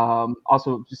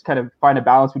also just kind of find a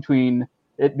balance between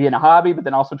it being a hobby, but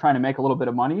then also trying to make a little bit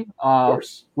of money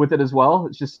with it as well.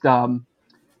 It's just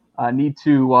need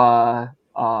to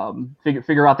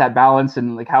figure out that balance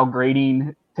and like how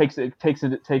grading takes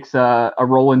a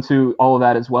role into all of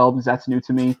that as well, because that's new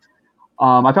to me.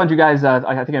 I found you guys.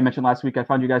 I think I mentioned last week. I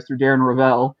found you guys through Darren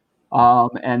Ravel,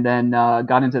 and then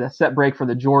got into the set break for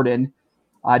the Jordan.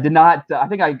 I did not. I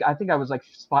think I was like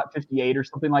spot 58 or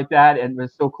something like that, and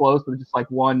was so close with just like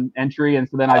one entry. And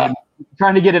so then I've been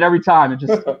trying to get it every time. It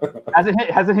just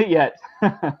hasn't hit yet.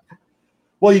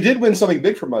 Well, you did win something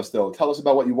big from us, though. Tell us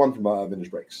about what you won from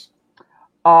Vintage Breaks.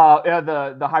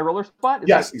 The high roller spot.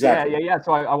 Yes, exactly. Yeah.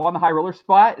 So I won the high roller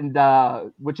spot, and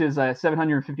which is a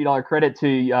 $750 credit to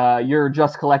your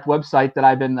Just Collect website that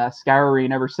I've been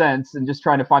scouring ever since, and just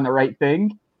trying to find the right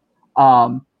thing.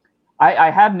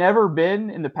 I have never been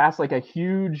in the past like a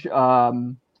huge,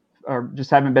 or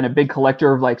just haven't been a big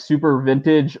collector of like super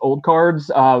vintage old cards.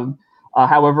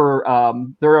 However,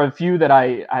 there are a few that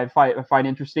I find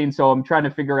interesting, so I'm trying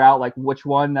to figure out like which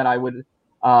one that I would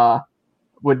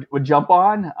jump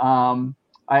on.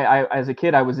 I as a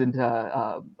kid I was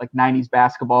into like 90s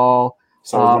basketball.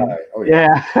 So was I. Oh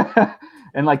yeah.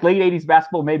 And like late 80s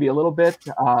basketball maybe a little bit.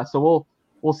 So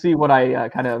we'll see what I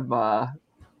kind of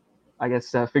I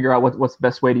guess figure out what's the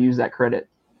best way to use that credit.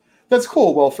 That's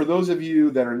cool. Well, for those of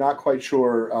you that are not quite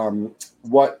sure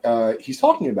what he's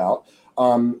talking about,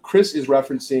 Chris is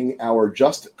referencing our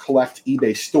Just Collect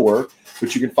eBay store,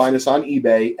 which you can find us on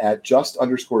eBay at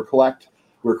just_collect,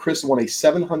 where Chris won a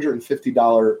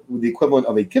 $750, the equivalent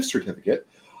of a gift certificate.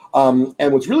 And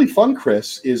what's really fun,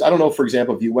 Chris, is I don't know, for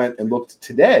example, if you went and looked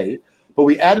today, but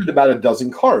we added about a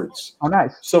dozen cards. Oh,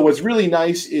 nice. So what's really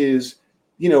nice is,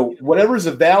 whatever's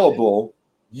available,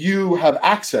 you have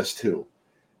access to.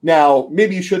 Now,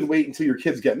 maybe you shouldn't wait until your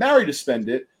kids get married to spend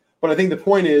it, but I think the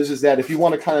point is that if you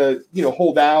want to kind of,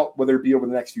 hold out, whether it be over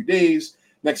the next few days,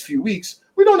 next few weeks,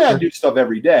 we don't add new stuff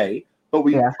every day, but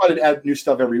we try to add new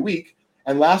stuff every week.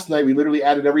 And last night, we literally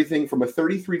added everything from a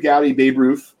 33 Gowdy Babe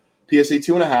Ruth PSA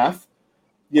 2.5,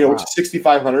 which is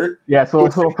 6,500. Yeah, so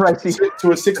it's a little pricey.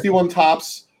 To a 61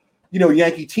 Topps,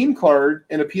 Yankee team card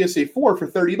and a PSA 4 for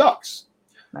 $30.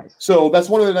 Nice. So that's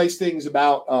one of the nice things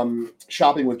about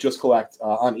shopping with Just Collect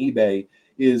on eBay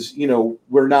is,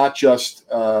 we're not just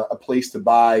a place to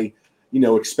buy,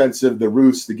 expensive, the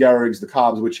Ruths, the Gehrigs, the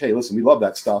Cobbs, which, hey, listen, we love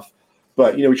that stuff.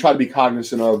 But, we try to be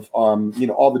cognizant of,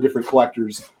 all the different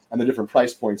collectors and the different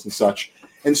price points and such.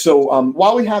 And so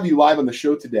while we have you live on the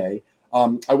show today,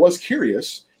 I was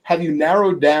curious, have you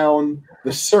narrowed down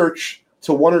the search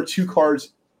to one or two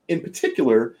cards in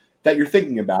particular that you're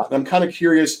thinking about? And I'm kind of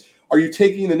curious, are you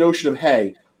taking the notion of,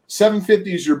 hey,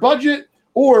 $750 is your budget,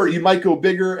 or you might go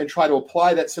bigger and try to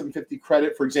apply that $750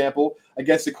 credit, for example,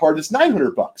 against a card that's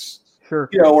 $900? Sure.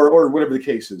 Or whatever the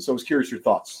case is. So I was curious your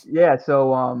thoughts. Yeah.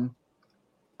 So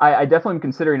I definitely am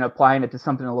considering applying it to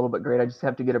something a little bit great. I just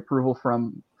have to get approval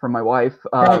from my wife.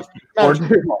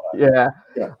 Yeah.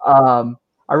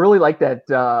 I really like that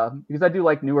because I do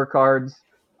like newer cards.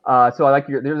 So I like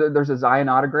there's a Zion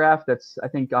autograph that's I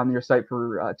think on your site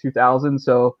for 2,000.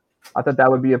 So I thought that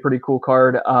would be a pretty cool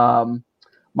card.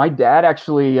 My dad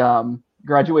actually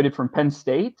graduated from Penn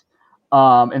State,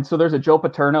 and so there's a Joe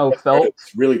Paterno felt.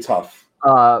 It's really tough.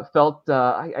 I've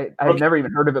never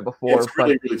even heard of it before. Yeah, it's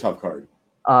really tough card.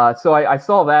 So I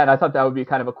saw that. And I thought that would be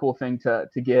kind of a cool thing to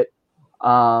get.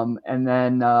 And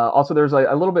then also there's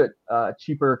a little bit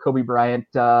cheaper Kobe Bryant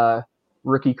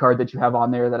rookie card that you have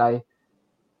on there that I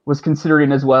was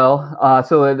considering as well.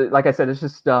 So like I said, it's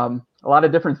just a lot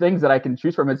of different things that I can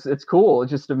choose from. It's cool.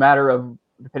 It's just a matter of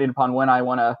depending upon when I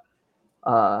want to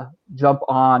jump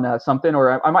on something,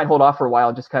 or I might hold off for a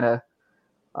while, just kind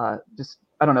of just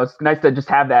I don't know. It's nice to just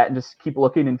have that and just keep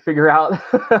looking and figure out.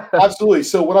 Absolutely.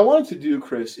 So what I wanted to do,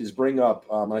 Chris, is bring up,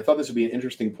 and I thought this would be an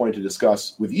interesting point to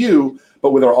discuss with you,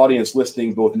 but with our audience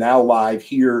listening, both now live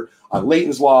here on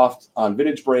Leighton's Loft, on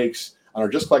Vintage Breaks, on our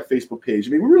Just Collect Facebook page.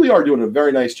 I mean, we really are doing a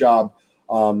very nice job.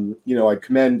 I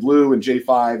commend Lou and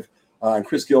J5 and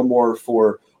Chris Gilmore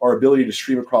for our ability to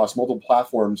stream across multiple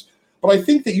platforms. But I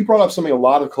think that you brought up something a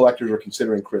lot of collectors are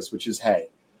considering, Chris, which is, hey,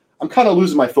 I'm kind of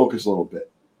losing my focus a little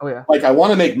bit. Oh, yeah. Like, I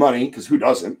want to make money, because who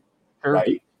doesn't, Sure.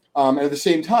 right? And at the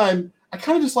same time, I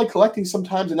kind of just like collecting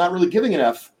sometimes and not really giving an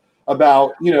F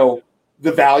about,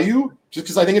 the value, just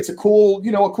because I think it's a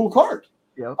cool card.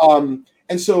 Yeah.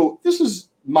 And so this is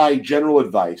my general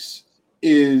advice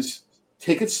is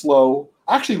take it slow.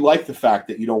 I actually like the fact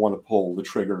that you don't want to pull the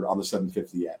trigger on the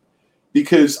 750 yet,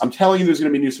 because I'm telling you there's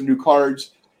going to be some new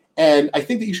cards, and I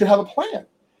think that you should have a plan.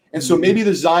 And so maybe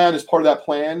the Zion is part of that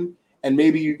plan, and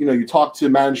maybe you talk to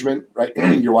management, right?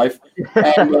 Your wife,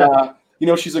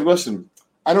 and she's like, listen,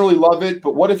 I don't really love it,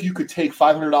 but what if you could take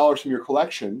 $500 from your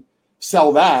collection,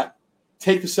 sell that,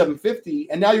 take the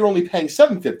 750, and now you're only paying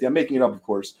 750. I'm making it up, of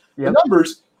course, the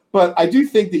numbers, but I do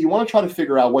think that you want to try to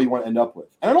figure out what you want to end up with.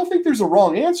 And I don't think there's a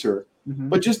wrong answer,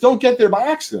 but just don't get there by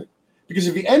accident. Because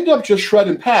if you end up just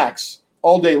shredding packs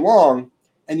all day long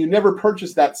and you never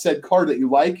purchase that said card that you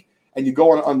like and you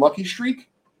go on an unlucky streak,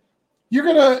 you're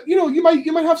gonna, you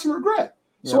might have some regret.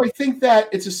 Yeah. So I think that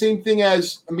it's the same thing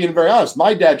as, I'm being very honest,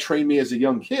 my dad trained me as a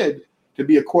young kid to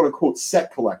be a quote unquote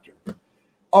set collector.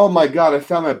 Oh my God, I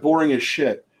found that boring as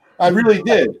shit. I really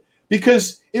did.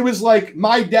 Because it was like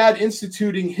my dad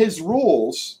instituting his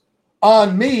rules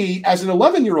on me as an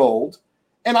 11-year-old,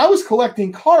 and I was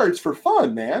collecting cards for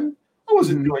fun, man. I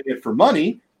wasn't doing it for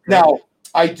money. Now,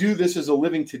 I do this as a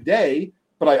living today,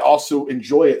 but I also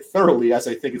enjoy it thoroughly, as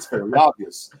I think it's fairly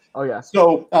obvious. Oh, yeah.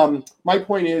 So my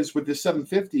point is, with the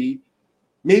 750,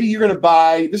 maybe you're going to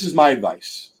buy, this is my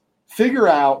advice, figure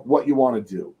out what you want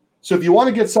to do. So if you want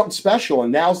to get something special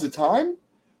and now's the time,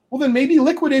 well, then maybe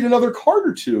liquidate another card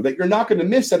or two that you're not going to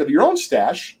miss out of your own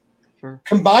stash. Sure.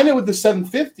 Combine it with the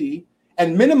 750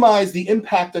 and minimize the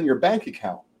impact on your bank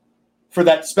account for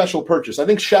that special purchase. I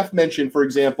think Chef mentioned, for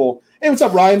example, hey, what's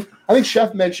up, Ryan? I think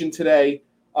Chef mentioned today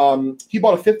he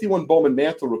bought a 51 Bowman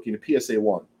Mantle rookie in a PSA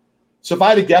 1. So if I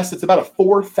had to guess, it's about a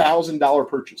 $4,000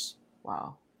 purchase.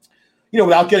 Wow.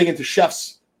 Without getting into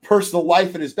Chef's personal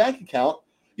life and his bank account,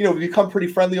 we've become pretty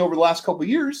friendly over the last couple of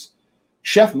years.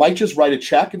 Chef might just write a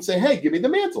check and say, hey, give me the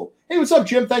mantle. Hey, what's up,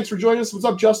 Jim? Thanks for joining us. What's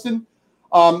up, Justin?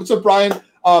 What's up, Brian?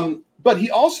 But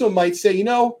he also might say,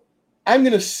 I'm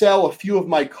going to sell a few of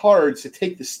my cards to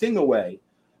take the sting away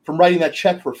from writing that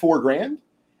check for $4,000. And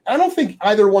I don't think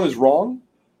either one is wrong,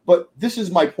 but this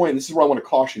is my point. This is where I want to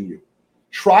caution you.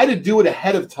 Try to do it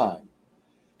ahead of time.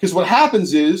 Because what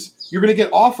happens is you're going to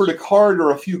get offered a card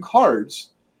or a few cards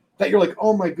that you're like,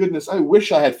 oh my goodness, I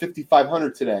wish I had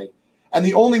 $5,500 today. And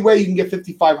the only way you can get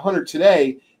 $5,500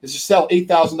 today is to sell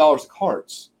 $8,000 of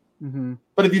cards. Mm-hmm.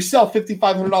 But if you sell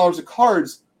 $5,500 of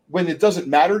cards when it doesn't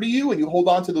matter to you and you hold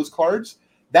on to those cards,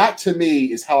 that to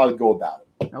me is how I would go about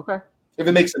it. Okay. If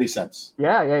it makes any sense.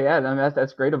 Yeah. I mean,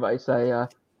 that's great advice. I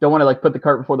don't want to put the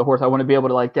cart before the horse. I want to be able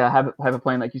to have a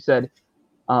plan, like you said.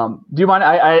 Do you mind?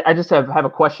 I just have a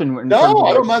question. No,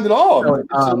 I don't mind at all.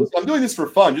 I'm doing this for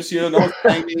fun. Just no one's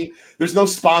paying me. There's no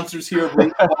sponsors here.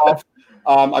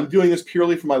 I'm doing this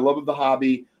purely for my love of the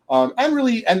hobby, and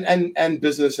really and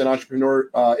business and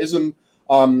entrepreneurism,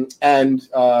 and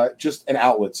just an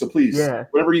outlet. So please,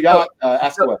 whatever you got,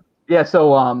 ask away. Yeah.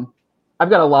 So I've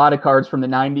got a lot of cards from the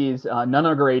 90s. None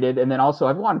are graded, and then also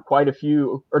I've won quite a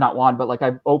few, or not won, but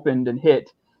I've opened and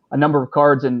hit a number of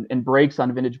cards and breaks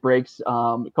on Vintage Breaks,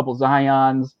 a couple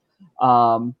Zions,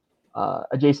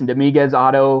 a Jason Dominguez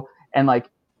auto, and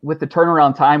with the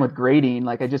turnaround time with grading,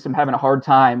 I just am having a hard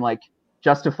time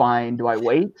justifying, do I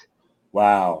wait?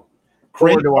 Wow.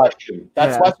 Great question.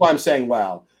 That's why I'm saying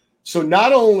wow. So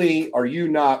not only are you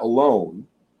not alone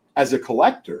as a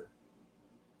collector,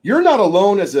 you're not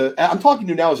alone I'm talking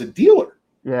to you now as a dealer.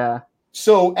 Yeah.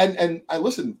 So, and I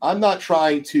listen, I'm not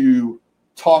trying to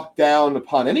talk down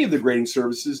upon any of the grading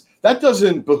services. That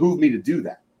doesn't behoove me to do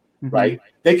that, right?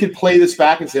 They could play this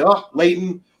back and say, oh,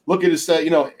 Leighton, look at his,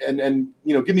 and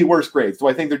give me worse grades. Do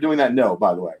I think they're doing that? No,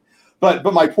 by the way. But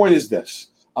my point is this.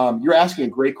 You're asking a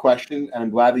great question, and I'm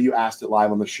glad that you asked it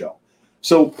live on the show.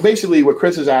 So basically what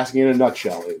Chris is asking in a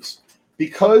nutshell is,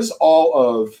 because all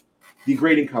of the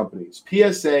grading companies,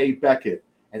 PSA, Beckett,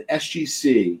 and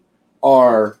SGC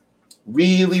are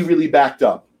really, really backed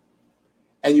up,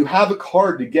 and you have a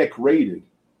card to get graded,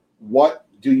 what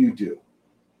do you do?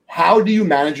 How do you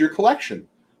manage your collection?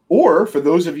 Or for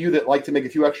those of you that like to make a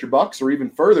few extra bucks, or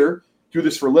even further, do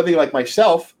this for a living like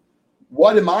myself,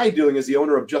 what am I doing as the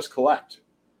owner of Just Collect?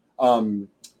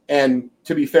 And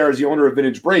to be fair, as the owner of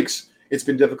Vintage Breaks, it's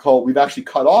been difficult. We've actually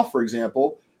cut off, for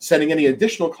example, sending any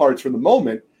additional cards for the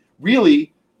moment,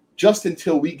 really just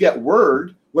until we get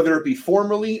word, whether it be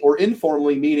formally or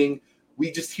informally, meaning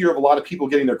we just hear of a lot of people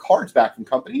getting their cards back from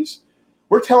companies.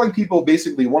 We're telling people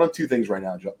basically one of two things right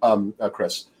now,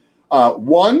 Chris.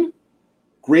 One,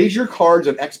 grade your cards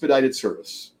on expedited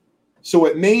service. So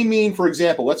it may mean, for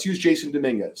example, let's use Jason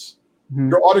Dominguez.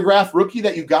 Your autographed rookie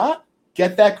that you got,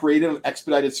 get that graded on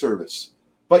expedited service.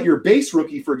 But your base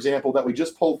rookie, for example, that we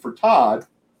just pulled for Todd,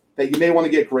 that you may want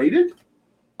to get graded,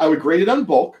 I would grade it on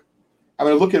bulk. I'm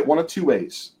going to look at it one of two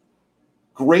ways.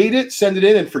 Grade it, send it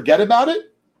in, and forget about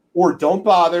it, or don't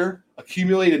bother,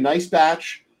 accumulate a nice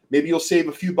batch. Maybe you'll save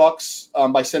a few bucks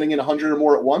by sending in 100 or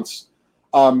more at once,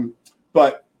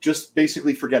 but just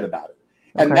basically forget about it.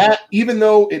 Okay. And that, even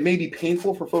though it may be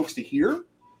painful for folks to hear,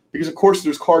 because of course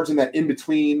there's cards in that in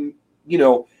between,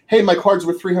 hey, my card's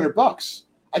worth $300.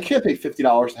 I can't pay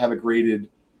 $50 to have it graded,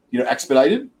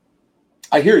 expedited.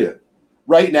 I hear you.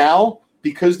 Right now,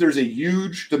 because there's a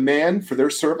huge demand for their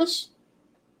service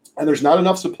and there's not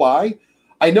enough supply,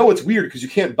 I know it's weird because you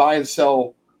can't buy and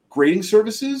sell grading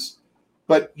services,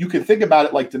 but you can think about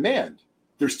it like demand.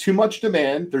 There's too much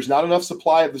demand. There's not enough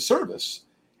supply of the service.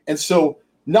 And so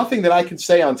nothing that I can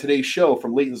say on today's show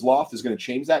from Leighton's Loft is going to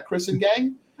change that, Chris and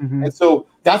gang. And so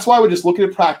that's why I would just look at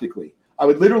it practically. I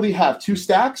would literally have 2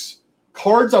 stacks,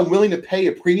 cards I'm willing to pay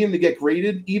a premium to get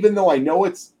graded, even though I know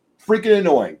it's freaking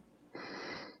annoying.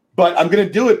 But I'm going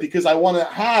to do it because I want to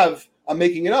have, I'm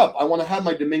making it up, I want to have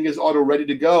my Dominguez auto ready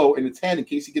to go in the 10 in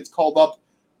case he gets called up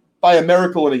by a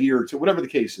miracle in a year or two, whatever the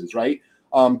case is, right?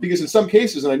 Because in some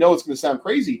cases, and I know it's going to sound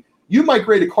crazy, you might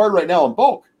grade a card right now in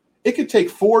bulk. It could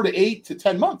take 4 to 8 to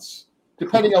 10 months,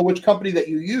 depending on which company that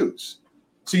you use.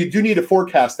 So you do need to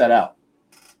forecast that out.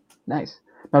 Nice.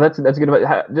 No, that's good.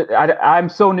 I'm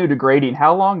so new to grading.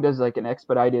 How long does like an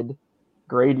expedited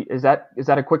grade? Is that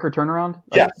a quicker turnaround?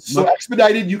 Yeah. So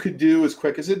expedited you could do as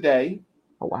quick as a day.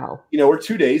 Oh wow. Or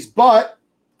 2 days, but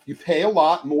you pay a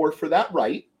lot more for that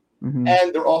right,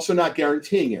 and they're also not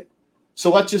guaranteeing it.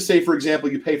 So let's just say, for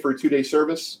example, you pay for a 2-day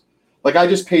service. Like I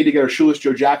just paid to get our Shoeless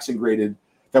Joe Jackson graded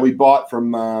that we bought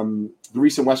from the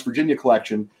recent West Virginia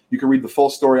collection. You can read the full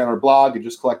story on our blog at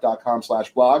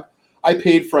justcollect.com/blog. I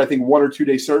paid for, I think, 1 or 2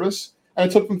 day service, and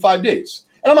it took them 5 days.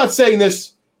 And I'm not saying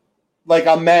this like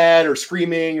I'm mad or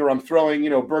screaming or I'm throwing,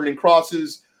 burning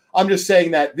crosses. I'm just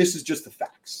saying that this is just the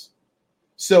facts.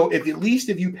 So at least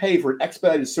if you pay for an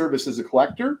expedited service as a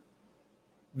collector,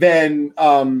 then,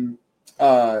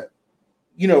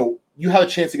 you have a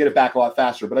chance to get it back a lot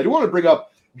faster. But I do want to bring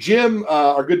up Jim,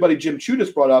 our good buddy Jim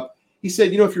Chudas brought up. He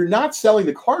said, if you're not selling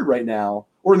the card right now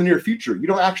or in the near future, you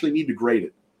don't actually need to grade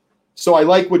it. So I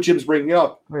like what Jim's bringing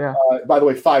up. Yeah. By the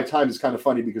way, 5 times is kind of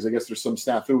funny because I guess there's some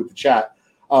snafu with the chat.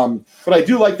 But I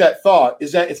do like that thought,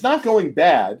 is that it's not going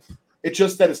bad. It's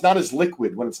just that it's not as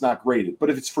liquid when it's not graded. But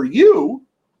if it's for you,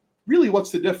 really,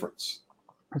 what's the difference?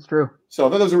 That's true. So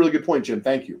that was a really good point, Jim.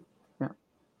 Thank you. Yeah.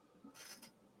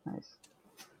 Nice.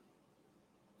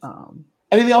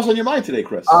 Anything else on your mind today,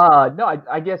 Chris? No,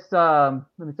 I guess let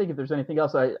me think if there's anything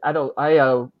else. I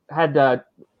had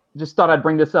just thought I'd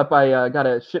bring this up. I got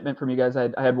a shipment from you guys. I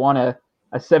had won a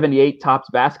 78 Topps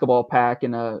basketball pack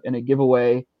in a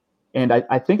giveaway, and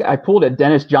I think I pulled a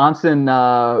Dennis Johnson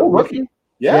rookie.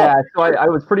 Yeah. So I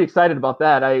was pretty excited about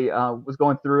that. I was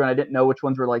going through and I didn't know which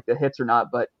ones were like the hits or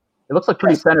not, but it looks like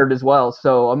pretty centered as well.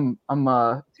 So I'm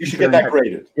you should get that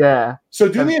graded. Yeah. So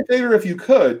do me a favor, if you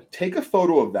could, take a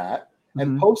photo of that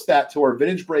and post that to our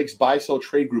Vintage Breaks Buy Sell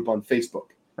Trade group on Facebook.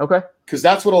 Okay. Because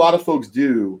that's what a lot of folks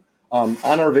do on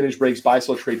our Vintage Breaks Buy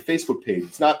Sell Trade Facebook page.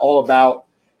 It's not all about,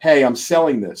 hey, I'm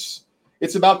selling this.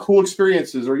 It's about cool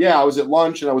experiences. Or I was at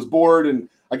lunch and I was bored and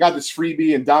I got this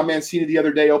freebie, and Don Mancini the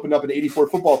other day opened up an 84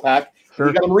 football pack. Sure.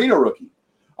 And he got a Marino rookie.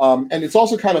 And it's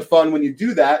also kind of fun when you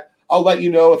do that. I'll let you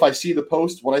know if I see the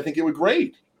post what I think it would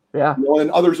grade. Yeah.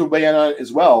 And others will weigh in on it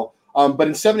as well. But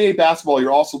in 78 basketball,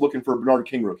 you're also looking for a Bernard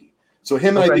King rookie. So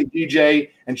him and I think DJ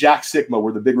and Jack Sigma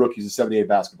were the big rookies in 78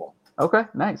 basketball. Okay,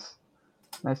 nice.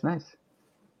 Nice.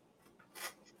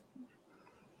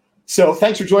 So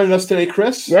thanks for joining us today,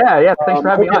 Chris. Yeah. Thanks for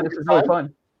having me on. This was really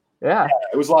fun. Yeah,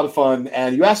 it was a lot of fun,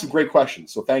 and you asked some great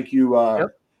questions. So thank you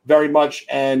very much,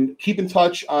 and keep in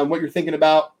touch on what you're thinking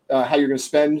about, how you're going to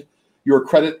spend your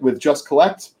credit with Just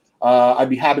Collect. I'd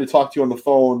be happy to talk to you on the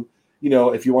phone,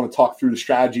 if you want to talk through the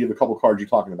strategy of a couple cards you're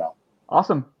talking about.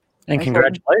 Awesome. And thanks,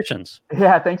 congratulations.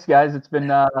 Yeah, thanks, guys. It's been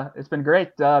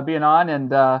great being on,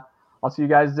 and I'll see you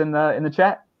guys in the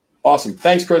chat. Awesome.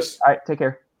 Thanks, Chris. All right, take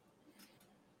care.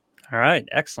 All right,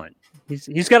 excellent.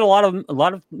 He's got a lot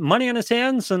of money in his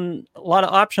hands and a lot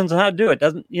of options on how to do it.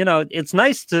 Doesn't it's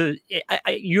nice to.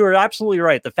 You're absolutely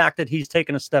right. The fact that he's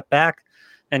taken a step back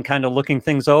and kind of looking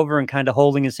things over and kind of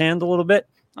holding his hand a little bit,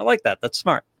 I like that. That's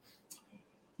smart.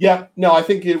 Yeah, no, I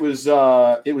think it was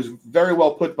very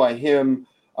well put by him.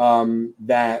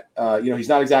 That he's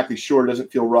not exactly sure,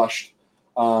 doesn't feel rushed,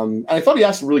 and I thought he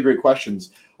asked some really great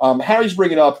questions. Harry's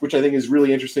bringing up, which I think is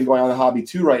really interesting, going on in the hobby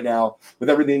too right now, with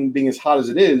everything being as hot as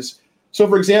it is. So,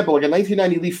 for example, like a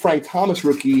 1990 Leaf Frank Thomas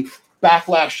rookie back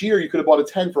last year, you could have bought a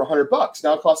 10 for $100.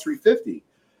 Now it costs $350.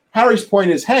 Harry's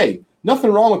point is, hey, nothing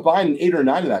wrong with buying an 8 or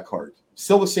 9 of that card.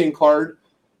 Still the same card.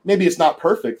 Maybe it's not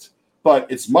perfect, but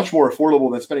it's much more affordable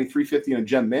than spending $350 in a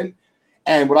gem mint.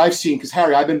 And what I've seen, because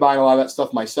Harry, I've been buying a lot of that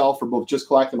stuff myself for both Just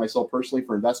Collect and myself personally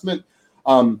for investment.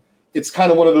 It's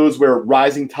kind of one of those where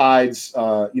rising tides,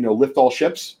 lift all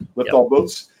ships, all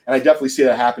boats. And I definitely see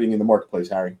that happening in the marketplace,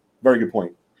 Harry. Very good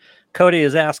point. Cody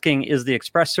is asking, is the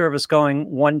express service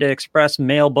going one-day express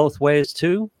mail both ways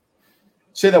too?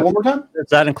 Say that one more time. Does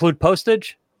that include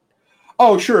postage?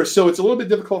 Oh, sure. So it's a little bit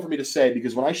difficult for me to say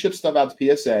because when I ship stuff out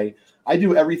to PSA, I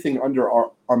do everything under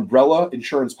our umbrella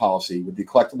insurance policy with the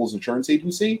Collectibles Insurance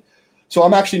Agency. So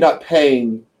I'm actually not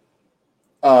paying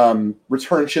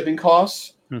return shipping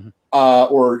costs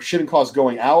or shipping costs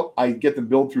going out. I get them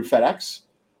billed through FedEx.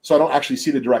 So I don't actually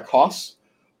see the direct costs.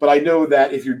 But I know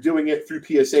that if you're doing it through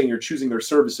PSA and you're choosing their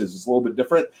services, it's a little bit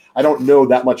different. I don't know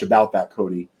that much about that,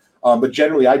 Cody. But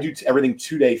generally, I do everything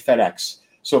 2-day FedEx.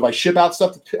 So if I ship out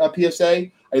stuff to PSA,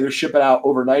 I either ship it out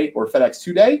overnight or FedEx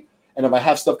 2-day. And if I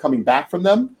have stuff coming back from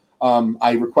them,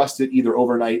 I request it either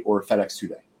overnight or FedEx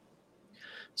 2-day.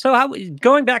 So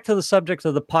going back to the subject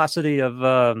of the paucity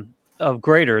of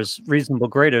graders, reasonable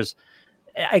graders,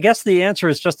 I guess the answer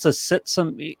is just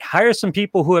to hire some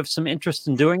people who have some interest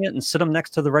in doing it and sit them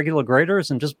next to the regular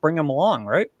graders and just bring them along,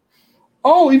 right?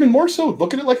 Oh, even more so.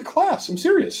 Look at it like a class. I'm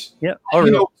serious. Yeah.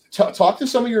 Talk to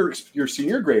some of your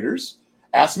senior graders,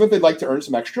 ask them if they'd like to earn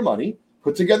some extra money,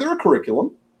 put together a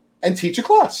curriculum, and teach a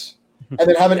class. And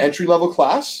then have an entry-level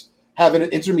class, have an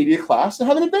intermediate class, and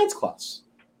have an advanced class.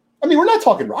 I mean, we're not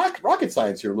talking rocket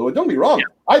science here, Lou. Don't be wrong. Yeah.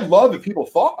 I'd love if people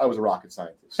thought I was a rocket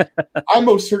scientist. I'm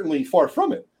most certainly far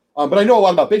from it. But I know a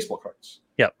lot about baseball cards.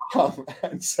 Yeah.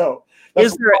 And so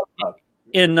that's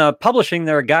in publishing,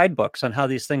 there are guidebooks on how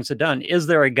these things are done. Is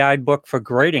there a guidebook for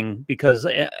grading? Because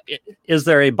is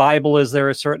there a Bible? Is there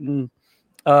a certain...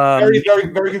 very, very,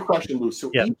 very good question, Lou.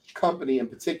 So each company in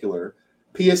particular,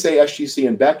 PSA, SGC,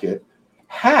 and Beckett,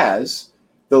 has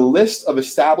the list of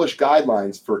established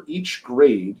guidelines for each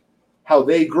grade, how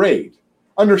they grade.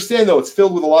 Understand, though, it's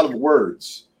filled with a lot of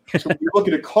words. So when you look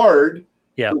at a card,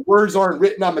 the words aren't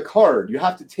written on the card. You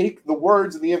have to take the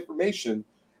words and the information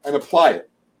and apply it.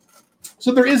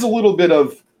 So there is a little bit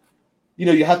of,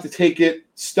 you have to take it,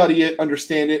 study it,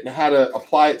 understand it, and how to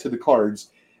apply it to the cards.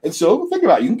 And so think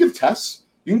about it. You can give tests.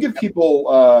 You can give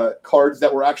people cards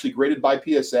that were actually graded by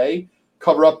PSA,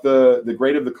 cover up the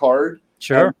grade of the card.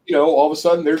 Sure. And, all of a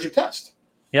sudden, there's your test.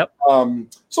 Yep.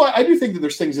 So I do think that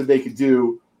there's things that they could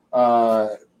do,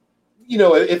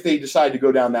 if they decide to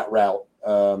go down that route,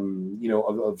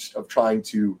 of trying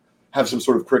to have some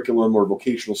sort of curriculum or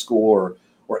vocational school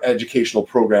or educational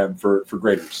program for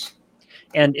graders.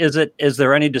 And is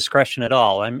there any discretion at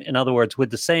all? In other words, with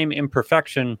the same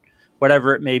imperfection,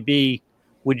 whatever it may be,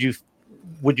 would you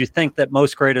think that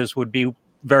most graders would be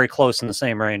very close in the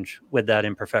same range with that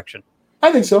imperfection?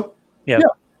 I think so.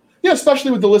 Yeah, especially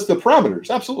with the list of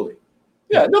parameters. Absolutely.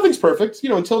 Yeah, nothing's perfect.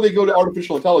 Until they go to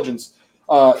artificial intelligence,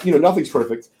 nothing's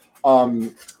perfect.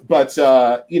 But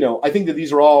I think that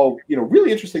these are all,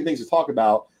 really interesting things to talk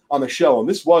about on the show. And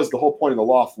this was the whole point of the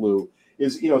Loft, Lou,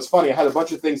 is, it's funny. I had a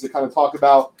bunch of things to kind of talk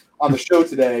about on the show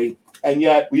today, and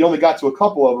yet we only got to a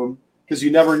couple of them because you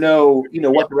never know,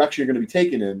 what direction you're going to be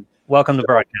taken in. Welcome to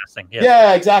broadcasting.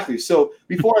 Yeah, exactly. So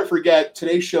before I forget,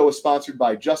 today's show is sponsored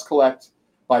by Just Collect,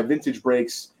 by Vintage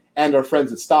Breaks, and our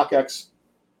friends at StockX.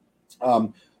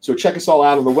 So check us all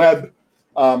out on the web.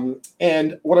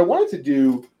 And what I wanted to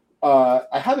do,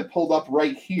 I have it pulled up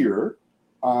right here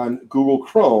on Google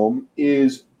Chrome,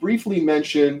 is briefly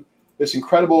mention this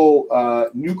incredible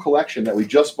new collection that we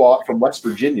just bought from West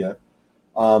Virginia,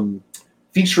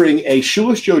 featuring a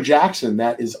Shoeless Joe Jackson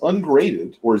that is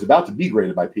ungraded or is about to be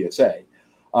graded by PSA.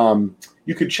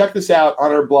 You could check this out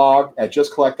on our blog at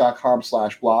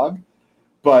justcollect.com/blog.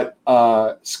 But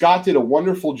Scott did a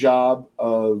wonderful job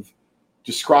of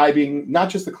describing not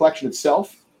just the collection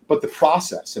itself, but the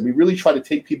process. And we really try to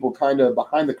take people kind of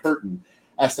behind the curtain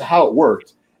as to how it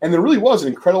worked. And there really was an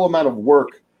incredible amount of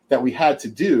work that we had to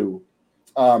do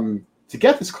to to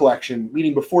get this collection,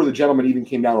 meaning before the gentleman even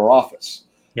came down to our office.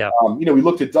 Yeah. We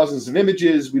looked at dozens of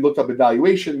images, we looked up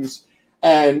evaluations,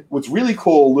 and what's really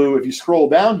cool, Lou, if you scroll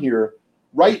down here,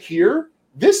 right here,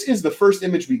 this is the first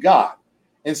image we got.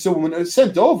 And so when it was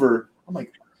sent over, I'm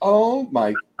like, oh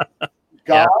my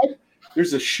God,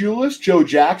 there's a shoeless Joe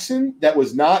Jackson that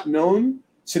was not known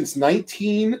since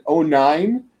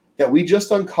 1909 that we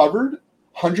just uncovered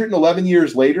 111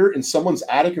 years later in someone's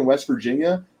attic in West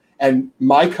Virginia. And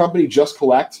my company, Just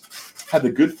Collect, had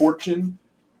the good fortune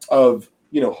of,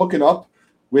 hooking up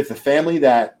with a family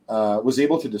that was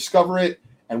able to discover it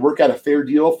and work out a fair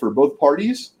deal for both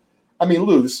parties. I mean,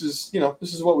 Lou, this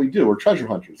is what we do. We're treasure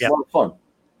hunters. It's a lot of fun.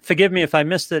 Forgive me if I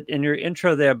missed it in your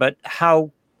intro there, but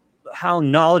how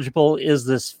knowledgeable is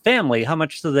this family? How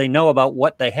much do they know about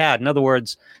what they had? In other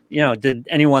words, did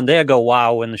anyone there go,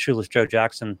 wow, when the shoeless Joe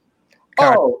Jackson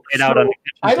card out on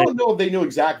I don't know if they knew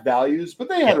exact values, but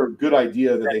they had a good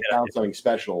idea that they found something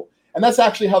special. And that's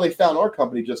actually how they found our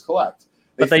company, Just Collect.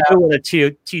 They knew what a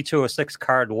T206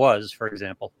 card was, for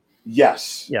example.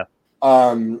 Yes. Yeah.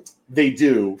 They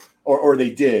do, or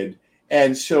they did.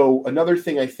 And so another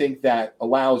thing I think that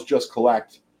allows Just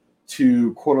Collect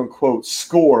to, quote unquote,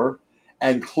 score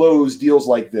and close deals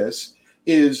like this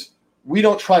is we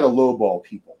don't try to lowball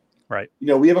people. Right.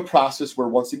 We have a process where,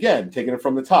 once again, taking it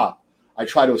from the top, I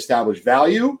try to establish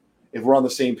value. If we're on the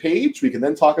same page, we can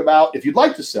then talk about, if you'd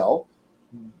like to sell,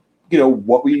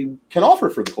 what we can offer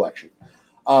for the collection.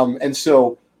 And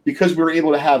so because we were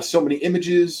able to have so many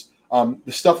images,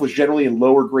 the stuff was generally in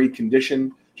lower grade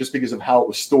condition just because of how it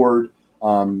was stored,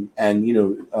 and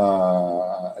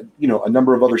a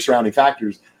number of other surrounding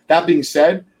factors. That being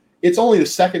said, it's only the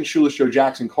second shoeless Joe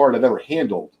Jackson card I've ever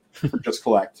handled for Just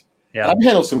Collect. Yeah. And I've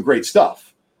handled some great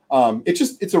stuff.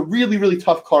 It's a really, really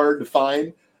tough card to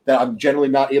find that I'm generally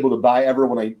not able to buy ever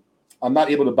I'm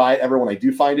not able to buy it ever when I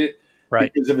do find it.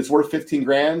 Right. Because if it's worth 15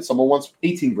 grand, someone wants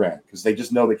 18 grand because they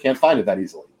just know they can't find it that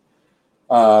easily.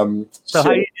 So how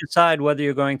do you decide whether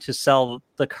you're going to sell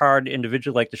the card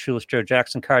individually, like the shoeless Joe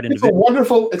Jackson card individually?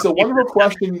 It's a wonderful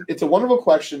question. It's a wonderful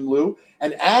question, Lou.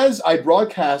 And as I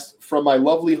broadcast from my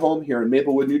lovely home here in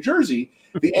Maplewood, New Jersey,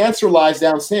 the answer lies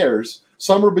downstairs,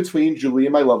 somewhere between Julie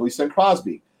and my lovely son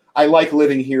Crosby. I like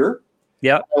living here.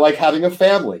 Yeah. I like having a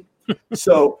family.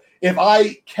 So if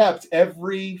I kept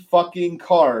every fucking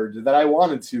card that I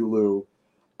wanted to, Lou,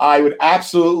 I would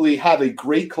absolutely have a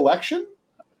great collection.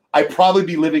 I'd probably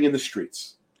be living in the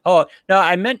streets. Oh, no,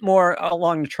 I meant more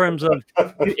along the terms of,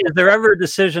 is there ever a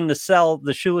decision to sell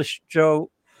the shoeless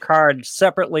Joe card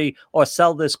separately or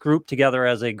sell this group together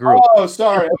as a group? Oh,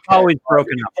 sorry. It's always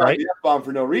broken up, right? The F-bomb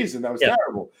for no reason. That was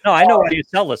terrible. No, I know why you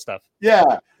sell this stuff. Yeah.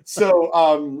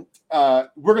 So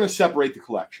we're going to separate the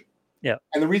collection. Yeah.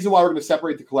 And the reason why we're going to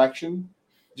separate the collection,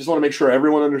 just want to make sure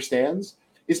everyone understands,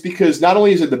 is because not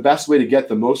only is it the best way to get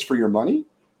the most for your money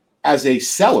as a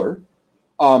seller,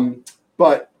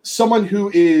 but someone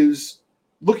who is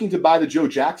looking to buy the Joe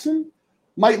Jackson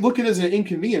might look at it as an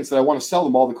inconvenience that I want to sell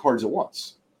them all the cards at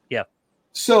once. Yeah.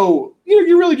 So,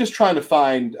 you're really just trying to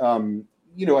find, and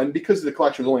because the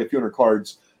collection is only a few hundred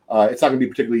cards, it's not going to be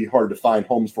particularly hard to find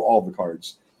homes for all of the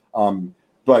cards.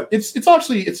 But it's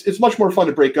actually much more fun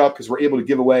to break up because we're able to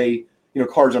give away,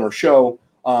 cards on our show.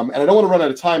 And I don't want to run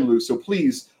out of time, Lou. So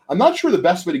please, I'm not sure the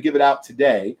best way to give it out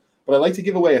today, but I'd like to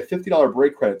give away a $50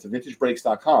 break credit to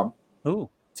vintagebreaks.com. Ooh.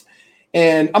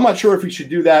 And I'm not sure if we should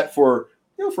do that for,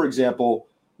 for example,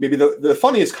 maybe the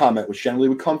funniest comment, which generally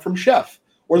would come from Chef,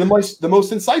 or the most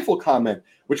insightful comment,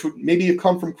 which would maybe have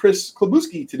come from Chris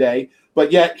Klobusky today,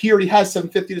 but yet he already has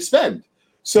 $750 to spend.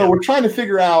 So we're trying to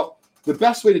figure out the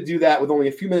best way to do that with only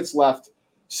a few minutes left.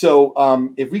 So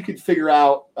if we could figure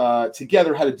out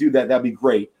together how to do that, that'd be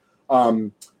great.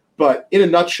 But in a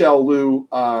nutshell, Lou,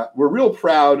 we're real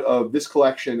proud of this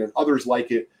collection and others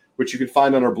like it, which you can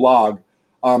find on our blog,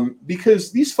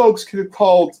 because these folks could have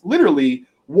called literally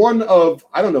one of,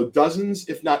 I don't know, dozens,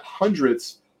 if not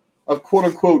hundreds of quote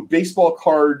unquote baseball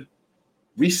card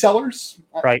resellers.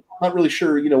 Right. I'm not really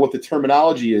sure, what the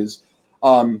terminology is,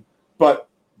 but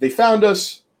they found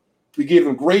us. We gave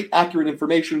them great, accurate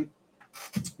information.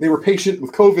 They were patient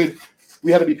with COVID.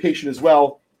 We had to be patient as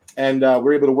well. And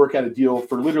we're able to work out a deal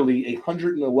for literally a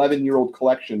 111-year-old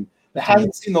collection that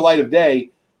hasn't seen the light of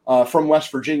day from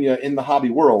West Virginia in the hobby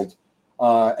world.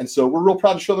 And so we're real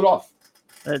proud to show that off.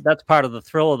 That's part of the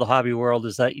thrill of the hobby world,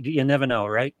 is that you never know,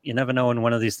 right? You never know when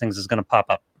one of these things is going to pop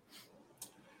up.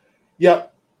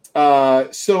 Yep.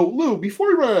 So, Lou, before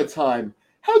we run out of time,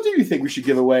 how do you think we should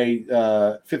give away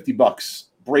 $50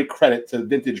 break credit to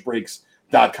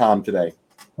vintagebreaks.com today?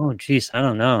 Oh, geez, I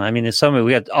don't know. I mean,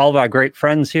 we got all of our great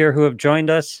friends here who have joined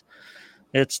us.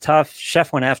 It's tough.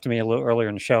 Chef went after me a little earlier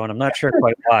in the show, and I'm not sure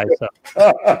quite why. So,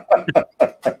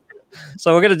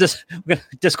 so we're gonna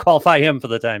disqualify him for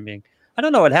the time being. I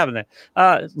don't know what happened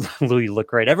there. Lou, you look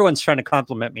great. Everyone's trying to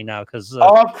compliment me now because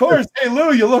of course. Hey,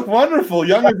 Lou, you look wonderful,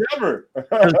 young as ever.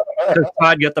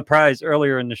 Todd got the prize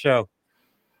earlier in the show.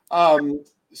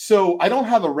 So I don't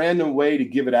have a random way to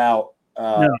give it out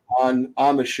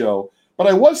on the show, but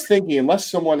I was thinking, unless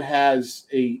someone has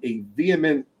a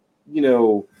vehement,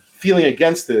 feeling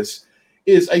against this,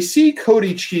 is I see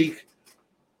Cody Cheek.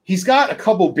 He's got a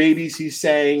couple babies. He's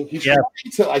saying he's trying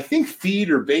to, I think, feed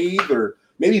or bathe or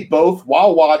maybe both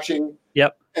while watching.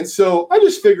 Yep. And so I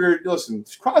just figured, listen,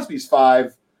 Crosby's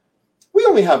 5. We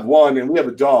only have one, and we have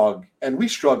a dog, and we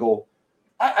struggle.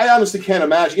 I honestly can't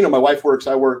imagine. My wife works,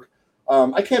 I work.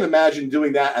 I can't imagine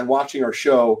doing that and watching our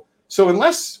show. So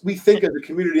unless we think as a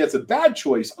community that's a bad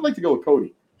choice, I'd like to go with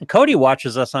Cody. And Cody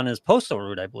watches us on his postal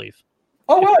route, I believe.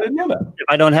 Oh, wow, I didn't know that. If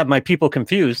I don't have my people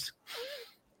confused.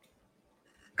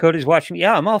 Cody's watching.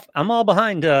 Yeah, I'm all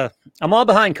behind. I'm all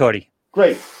behind Cody.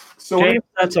 Great. So James,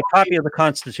 that's a copy of the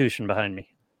Constitution behind me.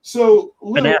 So,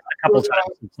 Lou, been asked a couple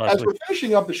times since last as week. we're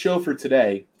finishing up the show for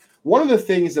today, one of the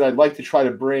things that I'd like to try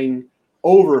to bring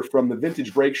over from the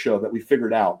Vintage Break show that we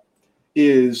figured out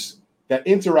is that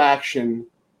interaction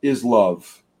is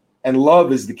love, and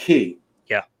love is the key.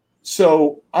 Yeah.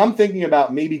 So I'm thinking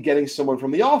about maybe getting someone from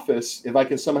the office, if I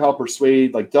can somehow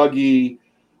persuade like Dougie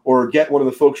or get one of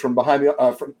the folks from behind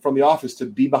the from the office to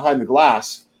be behind the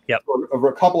glass over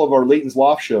a couple of our Leighton's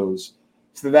Loft shows,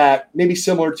 so that maybe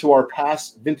similar to our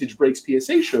past Vintage Breaks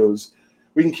PSA shows,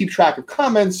 we can keep track of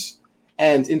comments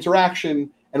and interaction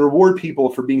and reward people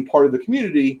for being part of the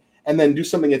community, and then do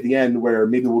something at the end where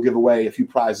maybe we'll give away a few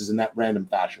prizes in that random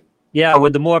fashion. Yeah,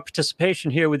 with the more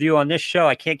participation here with you on this show,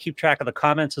 I can't keep track of the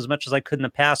comments as much as I could in the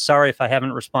past. Sorry if I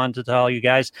haven't responded to all you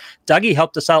guys. Dougie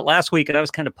helped us out last week, and I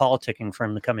was kind of politicking for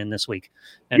him to come in this week.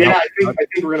 And I think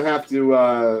we're going to have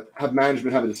to have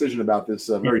management have a decision about this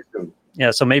very soon.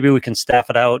 Yeah, so maybe we can staff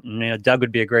it out, and Doug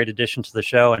would be a great addition to the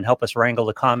show and help us wrangle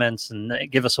the comments and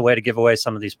give us a way to give away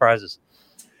some of these prizes.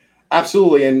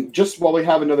 Absolutely, and just while we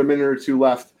have another minute or two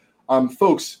left,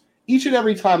 folks, each and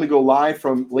every time we go live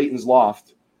from Leighton's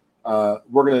Loft,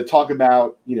 we're going to talk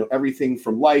about everything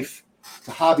from life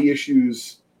to hobby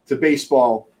issues to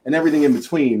baseball and everything in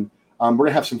between. We're going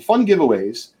to have some fun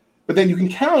giveaways, but then you can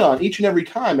count on each and every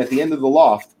time at the end of the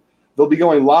Loft, they'll be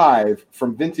going live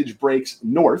from Vintage Breaks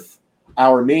North,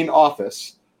 our main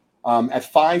office, at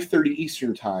 5:30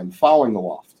 Eastern time following the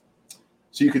Loft.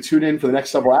 So you could tune in for the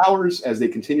next several hours as they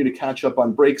continue to catch up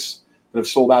on breaks that have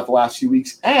sold out the last few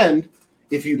weeks. And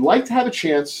if you'd like to have a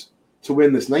chance to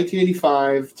win this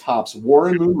 1985 Topps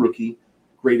Warren Moon rookie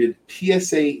graded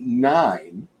PSA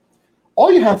 9,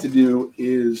 all you have to do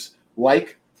is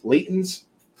like Leighton's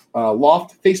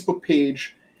Loft Facebook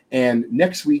page, and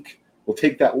next week we'll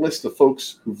take that list of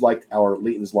folks who've liked our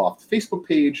Leighton's Loft Facebook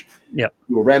page. Yep.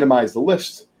 We will randomize the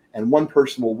list, and one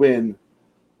person will win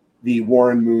the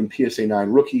Warren Moon PSA 9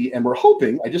 rookie. And we're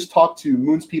hoping, I just talked to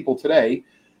Moon's people today,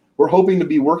 we're hoping to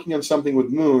be working on something with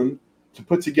Moon to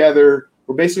put together,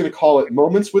 we're basically going to call it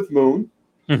Moments with Moon.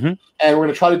 Mm-hmm. And we're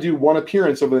going to try to do one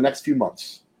appearance over the next few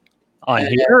months. On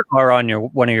here or on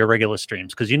one of your regular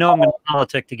streams? Because I'm going to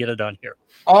politic to get it on here.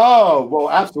 Oh, well,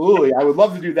 absolutely. I would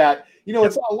love to do that.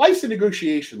 It's life's a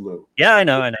negotiation, Lou. Yeah, I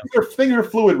know. Things are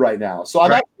fluid right now. So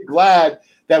I'm actually glad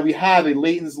that we have a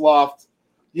Leighton's Loft,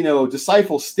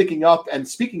 disciple sticking up and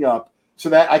speaking up, so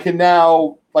that I can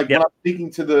now, when I'm speaking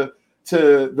to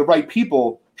the right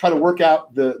people, try to work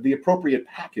out the appropriate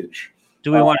package.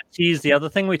 Do we want to tease the other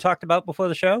thing we talked about before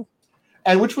the show?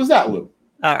 And which was that, Lou?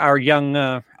 Our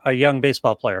young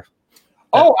baseball player.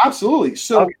 Oh, absolutely.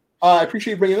 So I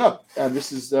appreciate you bringing it up.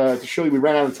 This is to show you we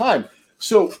ran out of time.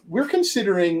 So we're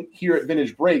considering here at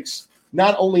Vintage Breaks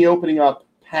not only opening up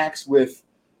packs with,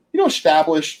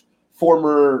 established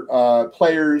former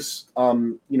players,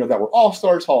 that were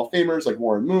all-stars, Hall of Famers like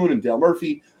Warren Moon and Dale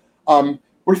Murphy.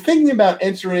 We're thinking about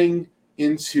entering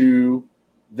into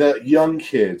the young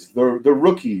kids, the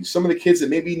rookies, some of the kids that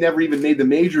maybe never even made the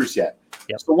majors yet.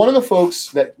 Yep. So one of the folks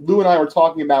that Lou and I were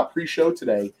talking about pre-show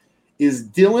today is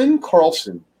Dylan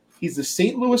Carlson. He's the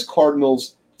St. Louis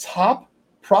Cardinals' top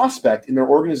prospect in their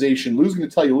organization. Lou's going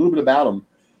to tell you a little bit about him.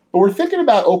 But we're thinking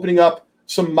about opening up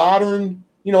some modern,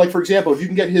 like, for example, if you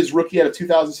can get his rookie out of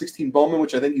 2016 Bowman,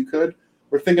 which I think you could,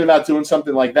 we're thinking about doing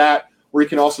something like that, where he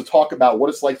can also talk about what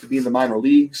it's like to be in the minor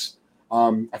leagues.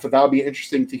 I thought that would be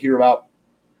interesting to hear about.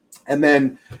 And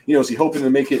then, is he hoping to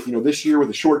make it, this year with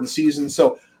a shortened season?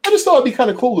 So I just thought it'd be kind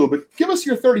of cool, Lou. But give us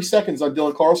your 30 seconds on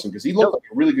Dylan Carlson, because he looked like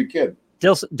a really good kid.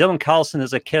 Dylan Carlson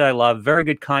is a kid I love. Very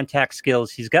good contact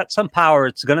skills. He's got some power.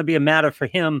 It's going to be a matter for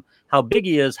him how big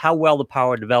he is, how well the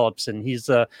power develops. And he's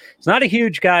not a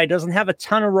huge guy. Doesn't have a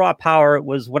ton of raw power. It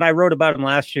was when I wrote about him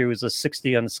last year. He was a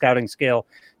 60 on the scouting scale,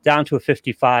 down to a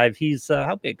 55. He's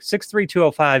how big? 6'3",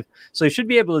 205. So he should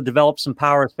be able to develop some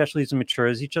power, especially as he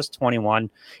matures. He's just 21.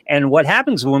 And what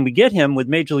happens when we get him with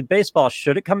Major League Baseball,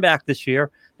 should it come back this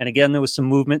year? And again, there was some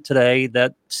movement today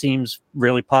that seems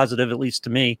really positive, at least to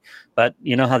me. But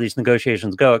you know how these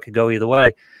negotiations go. It could go either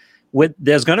way.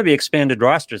 There's going to be expanded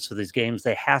rosters for these games.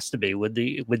 There has to be with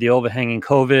the overhanging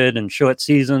COVID and short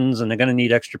seasons, and they're going to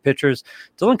need extra pitchers.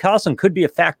 Dylan Carlson could be a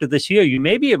factor this year. You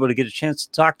may be able to get a chance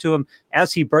to talk to him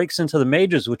as he breaks into the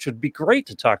majors, which would be great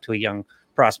to talk to a young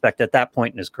prospect at that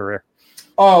point in his career.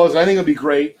 Oh, listen, I think it'll be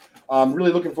great. I'm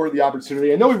really looking forward to the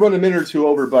opportunity. I know we've run a minute or two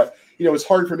over, but it's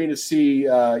hard for me to see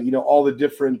all the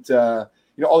different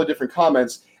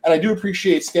comments. And I do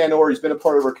appreciate Stan Orr. He's been a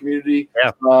part of our community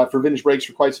for Vintage Breaks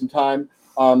for quite some time.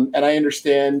 And I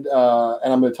understand,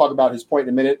 and I'm going to talk about his point in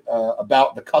a minute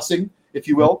about the cussing, if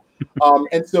you will.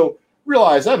 And so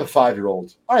realize I have a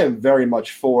 5-year-old. I am very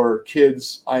much for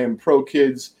kids. I am pro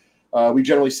kids. We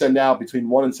generally send out between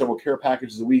 1 and several care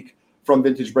packages a week from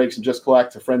Vintage Breaks and Just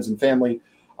Collect to friends and family.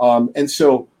 And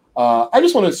so I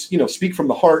just want to, speak from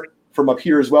the heart, from up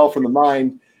here as well, from the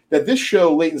mind, that this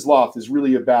show, Leighton's Loft, is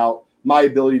really about my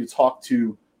ability to talk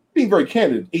to, being very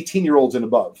candid, 18-year-olds and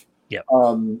above. Yeah.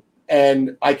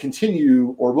 And I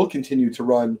will continue to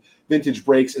run Vintage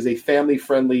Breaks as a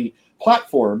family-friendly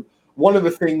platform. One of the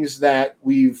things that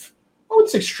I wouldn't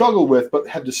say struggled with, but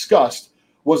have discussed,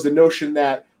 was the notion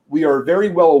that we are very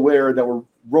well aware that we're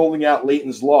rolling out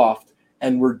Leighton's Loft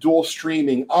and we're dual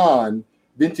streaming on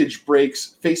Vintage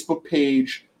Breaks Facebook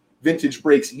page, Vintage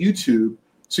Breaks YouTube.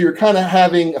 So you're kind of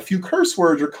having a few curse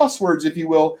words or cuss words, if you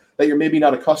will, that you're maybe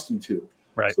not accustomed to.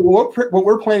 Right. So what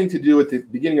we're planning to do at the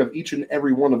beginning of each and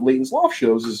every one of Leighton's Loft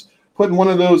shows is put in one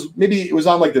of those, maybe it was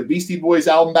on like the Beastie Boys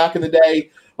album back in the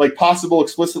day, like possible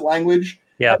explicit language.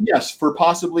 Yeah. And yes, for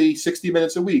possibly 60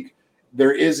 minutes a week,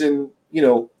 there is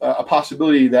a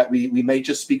possibility that we may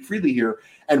just speak freely here.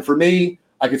 And for me,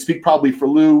 I could speak probably for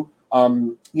Lou,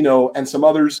 and some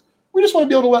others. We just want to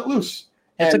be able to let loose.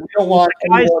 And we don't want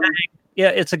anyone. Yeah,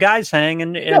 it's a guy's hang,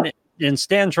 and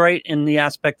Stan's right in the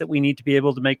aspect that we need to be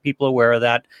able to make people aware of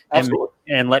that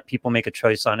and let people make a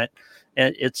choice on it.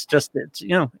 And it's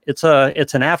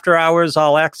an after hours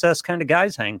all access kind of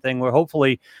guys hang thing where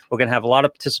hopefully we're going to have a lot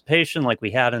of participation like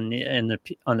we had on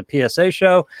the PSA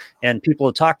show, and people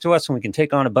will talk to us and we can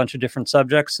take on a bunch of different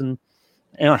subjects and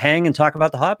hang and talk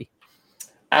about the hobby.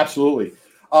 Absolutely.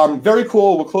 Very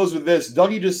cool. We'll close with this.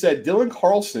 Dougie just said Dylan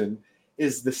Carlson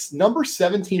is the number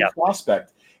 17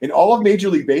 prospect in all of Major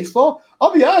League Baseball.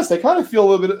 I'll be honest, I kind of feel a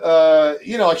little bit,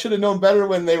 I should have known better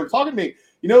when they were talking to me.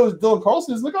 Dylan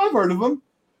Carlson is, look, I've heard of him.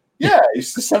 Yeah,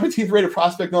 he's the 17th rated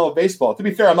prospect in all of baseball. To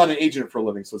be fair, I'm not an agent for a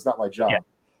living, so it's not my job. Yeah.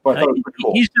 But I thought it was pretty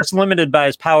cool. He's just limited by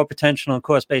his power potential. Of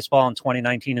course, baseball in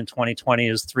 2019 and 2020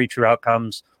 is 3 true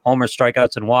outcomes, homers,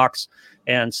 strikeouts, and walks.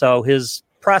 And so his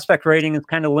prospect rating is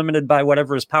kind of limited by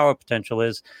whatever his power potential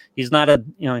is. He's not a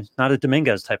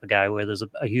Dominguez type of guy where there's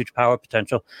a huge power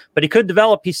potential, but he could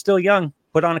develop. He's still young,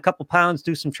 put on a couple pounds,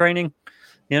 do some training.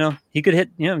 He could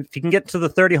hit, if he can get to the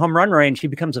 30 home run range, he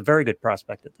becomes a very good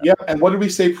prospect at that. Yeah. And what did we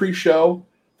say pre-show?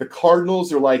 The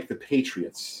Cardinals are like the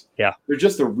Patriots. Yeah. They're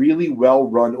just a really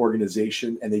well-run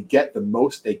organization, and they get the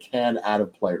most they can out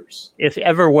of players. If there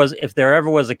ever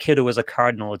was a kid who was a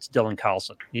Cardinal, it's Dylan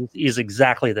Carlson. He's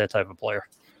exactly that type of player.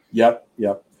 Yep.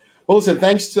 Well, listen,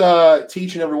 thanks to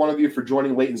each and every one of you for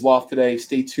joining Leighton's Loft today.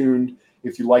 Stay tuned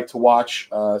if you'd like to watch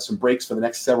some breaks for the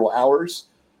next several hours.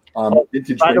 By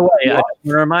the way, I want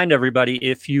to remind everybody,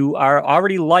 if you are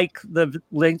already like the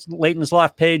Leighton's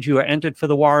Loft page, you are entered for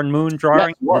the Warren Moon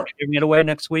drawing. We're giving it away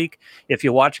next week. If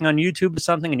you're watching on YouTube or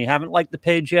something and you haven't liked the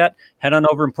page yet, head on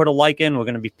over and put a like in. We're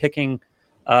going to be picking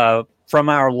from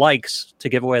our likes to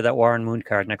give away that Warren Moon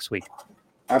card next week.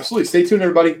 Absolutely. Stay tuned,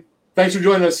 everybody. Thanks for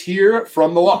joining us here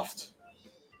from the Loft.